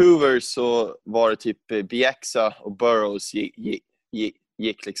Vancouver så var det typ Bieksa och Burroughs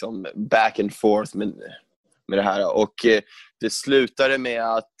gick liksom back and forth med det här. Och det slutade med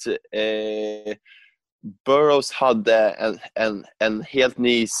att Burroughs hade en helt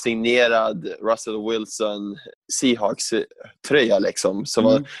ny signerad Russell Wilson Seahawks-tröja liksom, som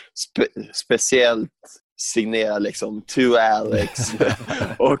var speciellt signerad liksom, to Alex.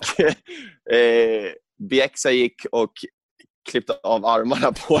 Och Bieksa gick och klippte av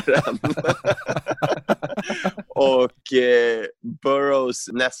armarna på den. Och Burrows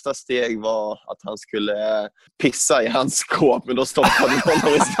nästa steg var att han skulle pissa i hans skåp, men då stoppade honom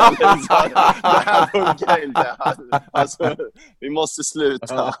istället. Så det här funkar inte. Alltså, vi måste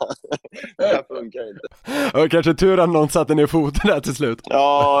sluta. Det här funkar inte. Och kanske tur att någon satte ner foten där till slut.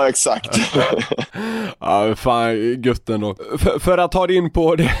 Ja, exakt. Ja, fan, gutten då. För att ta det in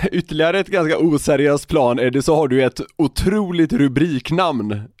på det, ytterligare ett ganska oseriöst plan, Eddie, så har du ett otroligt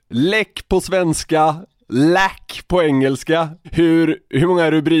rubriknamn. Läck på svenska, lack på engelska. Hur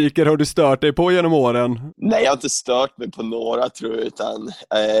många rubriker har du stört dig på genom åren? Nej, jag har inte stört mig på några, tror jag, utan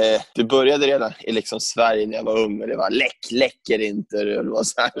det började redan i liksom Sverige när jag var ung, och det var läcker inte, det var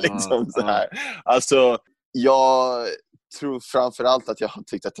så här, liksom så här. Alltså, jag tror framförallt att jag har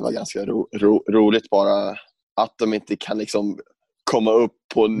tyckt att det var ganska roligt bara att de inte kan liksom komma upp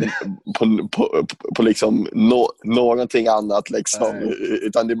på liksom någonting annat liksom.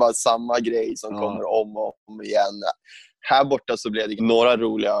 Utan det är bara samma grej som kommer om och om igen. Här borta så blev det några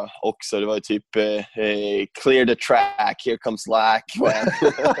roliga också. Det var ju typ clear the track, here comes lack.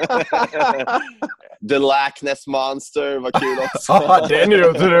 The Lackness Monster var kul också. Ja, den är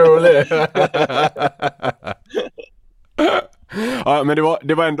otrolig. Ja, men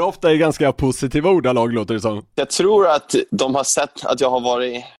det var ändå ofta i ganska positiva ordalag, låter det som. Jag tror att de har sett att jag har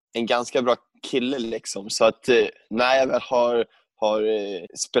varit en ganska bra kille liksom. Så att när jag väl har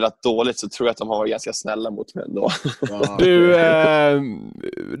spelat dåligt så tror jag att de har varit ganska snälla mot mig ändå. Du,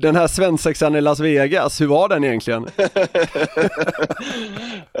 den här svensexan i Las Vegas, hur var den egentligen?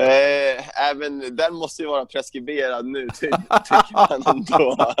 Även den måste ju vara preskriberad nu, tycker man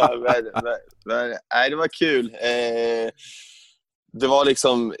ändå. Men, nej, det var kul. Det var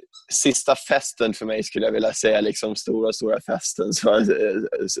liksom sista festen för mig, skulle jag vilja säga, liksom stora festen.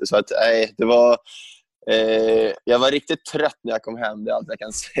 Så att nej, det var... jag var riktigt trött när jag kom hem, det är allt jag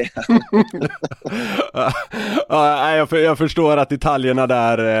kan säga. Ja, jag förstår att detaljerna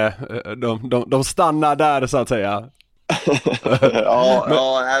där, de stannar där, så att säga.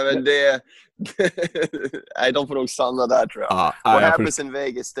 Men det... Nej, de får nog stanna där, tror jag. What happens in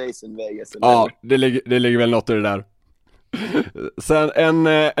Vegas stays in Vegas. Ja, det ligger väl något i det där. Sen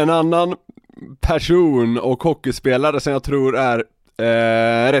en annan person och hockeyspelare som jag tror är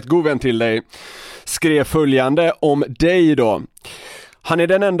rätt god vän till dig skrev följande om dig då. Han är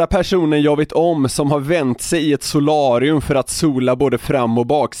den enda personen jag vet om som har vänt sig i ett solarium för att sola både fram- och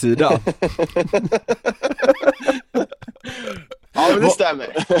baksida. Ja, men det stämmer.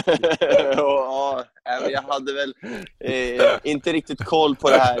 Jag hade väl inte riktigt koll på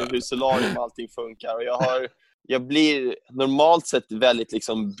det här, hur solarium och allting funkar. Och jag blir normalt sett väldigt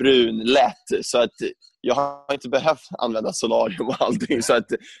liksom brun lätt, så att jag har inte behövt använda solarium och allting. Så att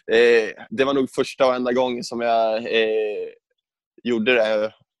det var nog första och enda gången som jag gjorde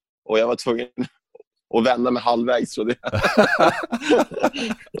det, och jag var tvungen att vända mig halvvägs, trodde jag.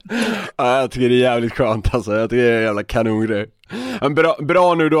 Ja, jag tycker det är jävligt skönt alltså. Jag tycker det är en jävla kanongrej.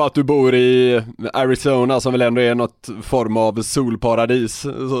 Bra nu då att du bor i Arizona, som väl ändå är något form av solparadis,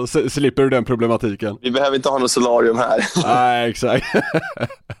 så slipper du den problematiken. Vi behöver inte ha något solarium här. Nej, exakt.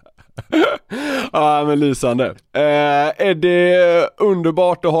 Ja, men lysande. Är det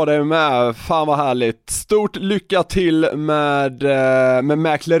underbart att ha dig med? Fan vad härligt. Stort lycka till med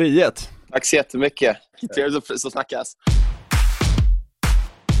mäkleriet. Tack så jättemycket. Trevligt att snackas.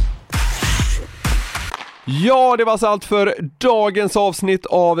 Ja, det var så allt för dagens avsnitt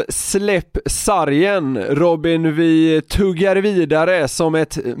av Släpp sargen. Robin, vi tuggar vidare som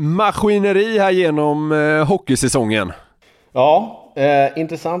ett maskineri här genom hockeysäsongen. Ja,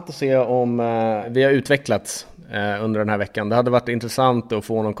 intressant att se om vi har utvecklats under den här veckan. Det hade varit intressant att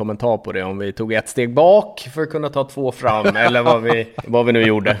få någon kommentar på det, om vi tog ett steg bak för att kunna ta 2 fram eller vad vi nu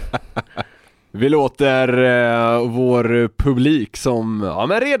gjorde. Vi låter vår publik, som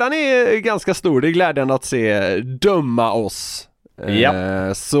men redan är ganska stor, det är glädjande att se, döma oss.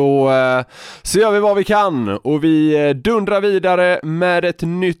 Yep. Så gör vi vad vi kan, och vi dundrar vidare med ett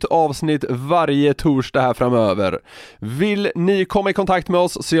nytt avsnitt varje torsdag här framöver. Vill ni komma i kontakt med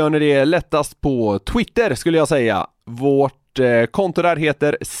oss så gör ni det lättast på Twitter, skulle jag säga. Vårt konto där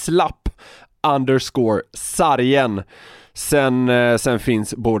heter slapp_sargen. Sen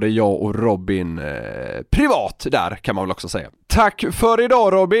finns både jag och Robin privat där, kan man väl också säga. Tack för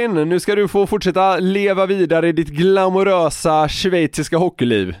idag, Robin. Nu ska du få fortsätta leva vidare i ditt glamorösa schweiziska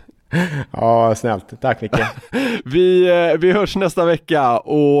hockeyliv. Ja, snällt. Tack Micke. Vi hörs nästa vecka,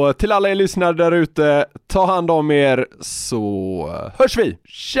 och till alla er lyssnare där ute, ta hand om er, så hörs vi.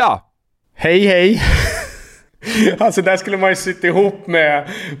 Tja! Hej hej! Alltså där skulle man ju sitta ihop med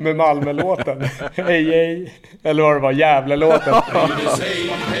Malmö-låten. Hej, hej. Eller vad det var, Gävle-låten.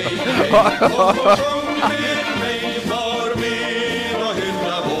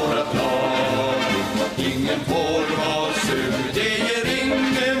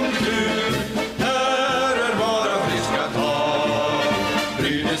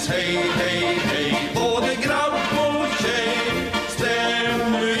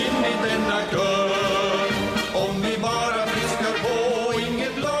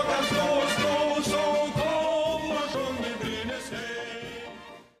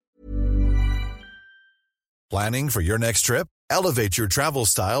 Planning for your next trip? Elevate your travel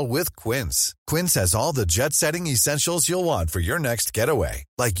style with Quince. Quince has all the jet-setting essentials you'll want for your next getaway,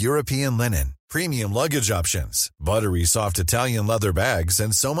 like European linen, premium luggage options, buttery soft Italian leather bags,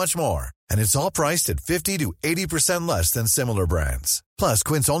 and so much more. And it's all priced at 50 to 80% less than similar brands. Plus,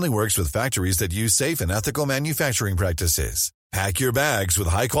 Quince only works with factories that use safe and ethical manufacturing practices. Pack your bags with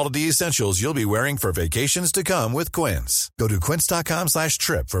high-quality essentials you'll be wearing for vacations to come with Quince. Go to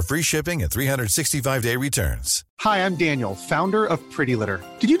quince.com/trip for free shipping and 365-day returns. Hi, I'm Daniel, founder of Pretty Litter.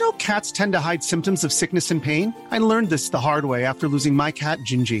 Did you know cats tend to hide symptoms of sickness and pain? I learned this the hard way after losing my cat,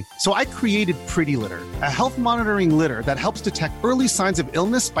 Gingy. So I created Pretty Litter, a health monitoring litter that helps detect early signs of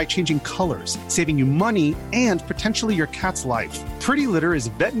illness by changing colors, saving you money and potentially your cat's life. Pretty Litter is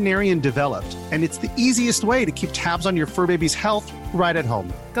veterinarian developed, and it's the easiest way to keep tabs on your fur baby's health right at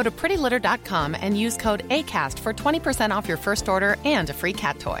home. Go to prettylitter.com and use code ACAST for 20% off your first order and a free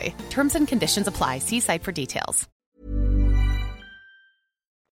cat toy. Terms and conditions apply. See site for details.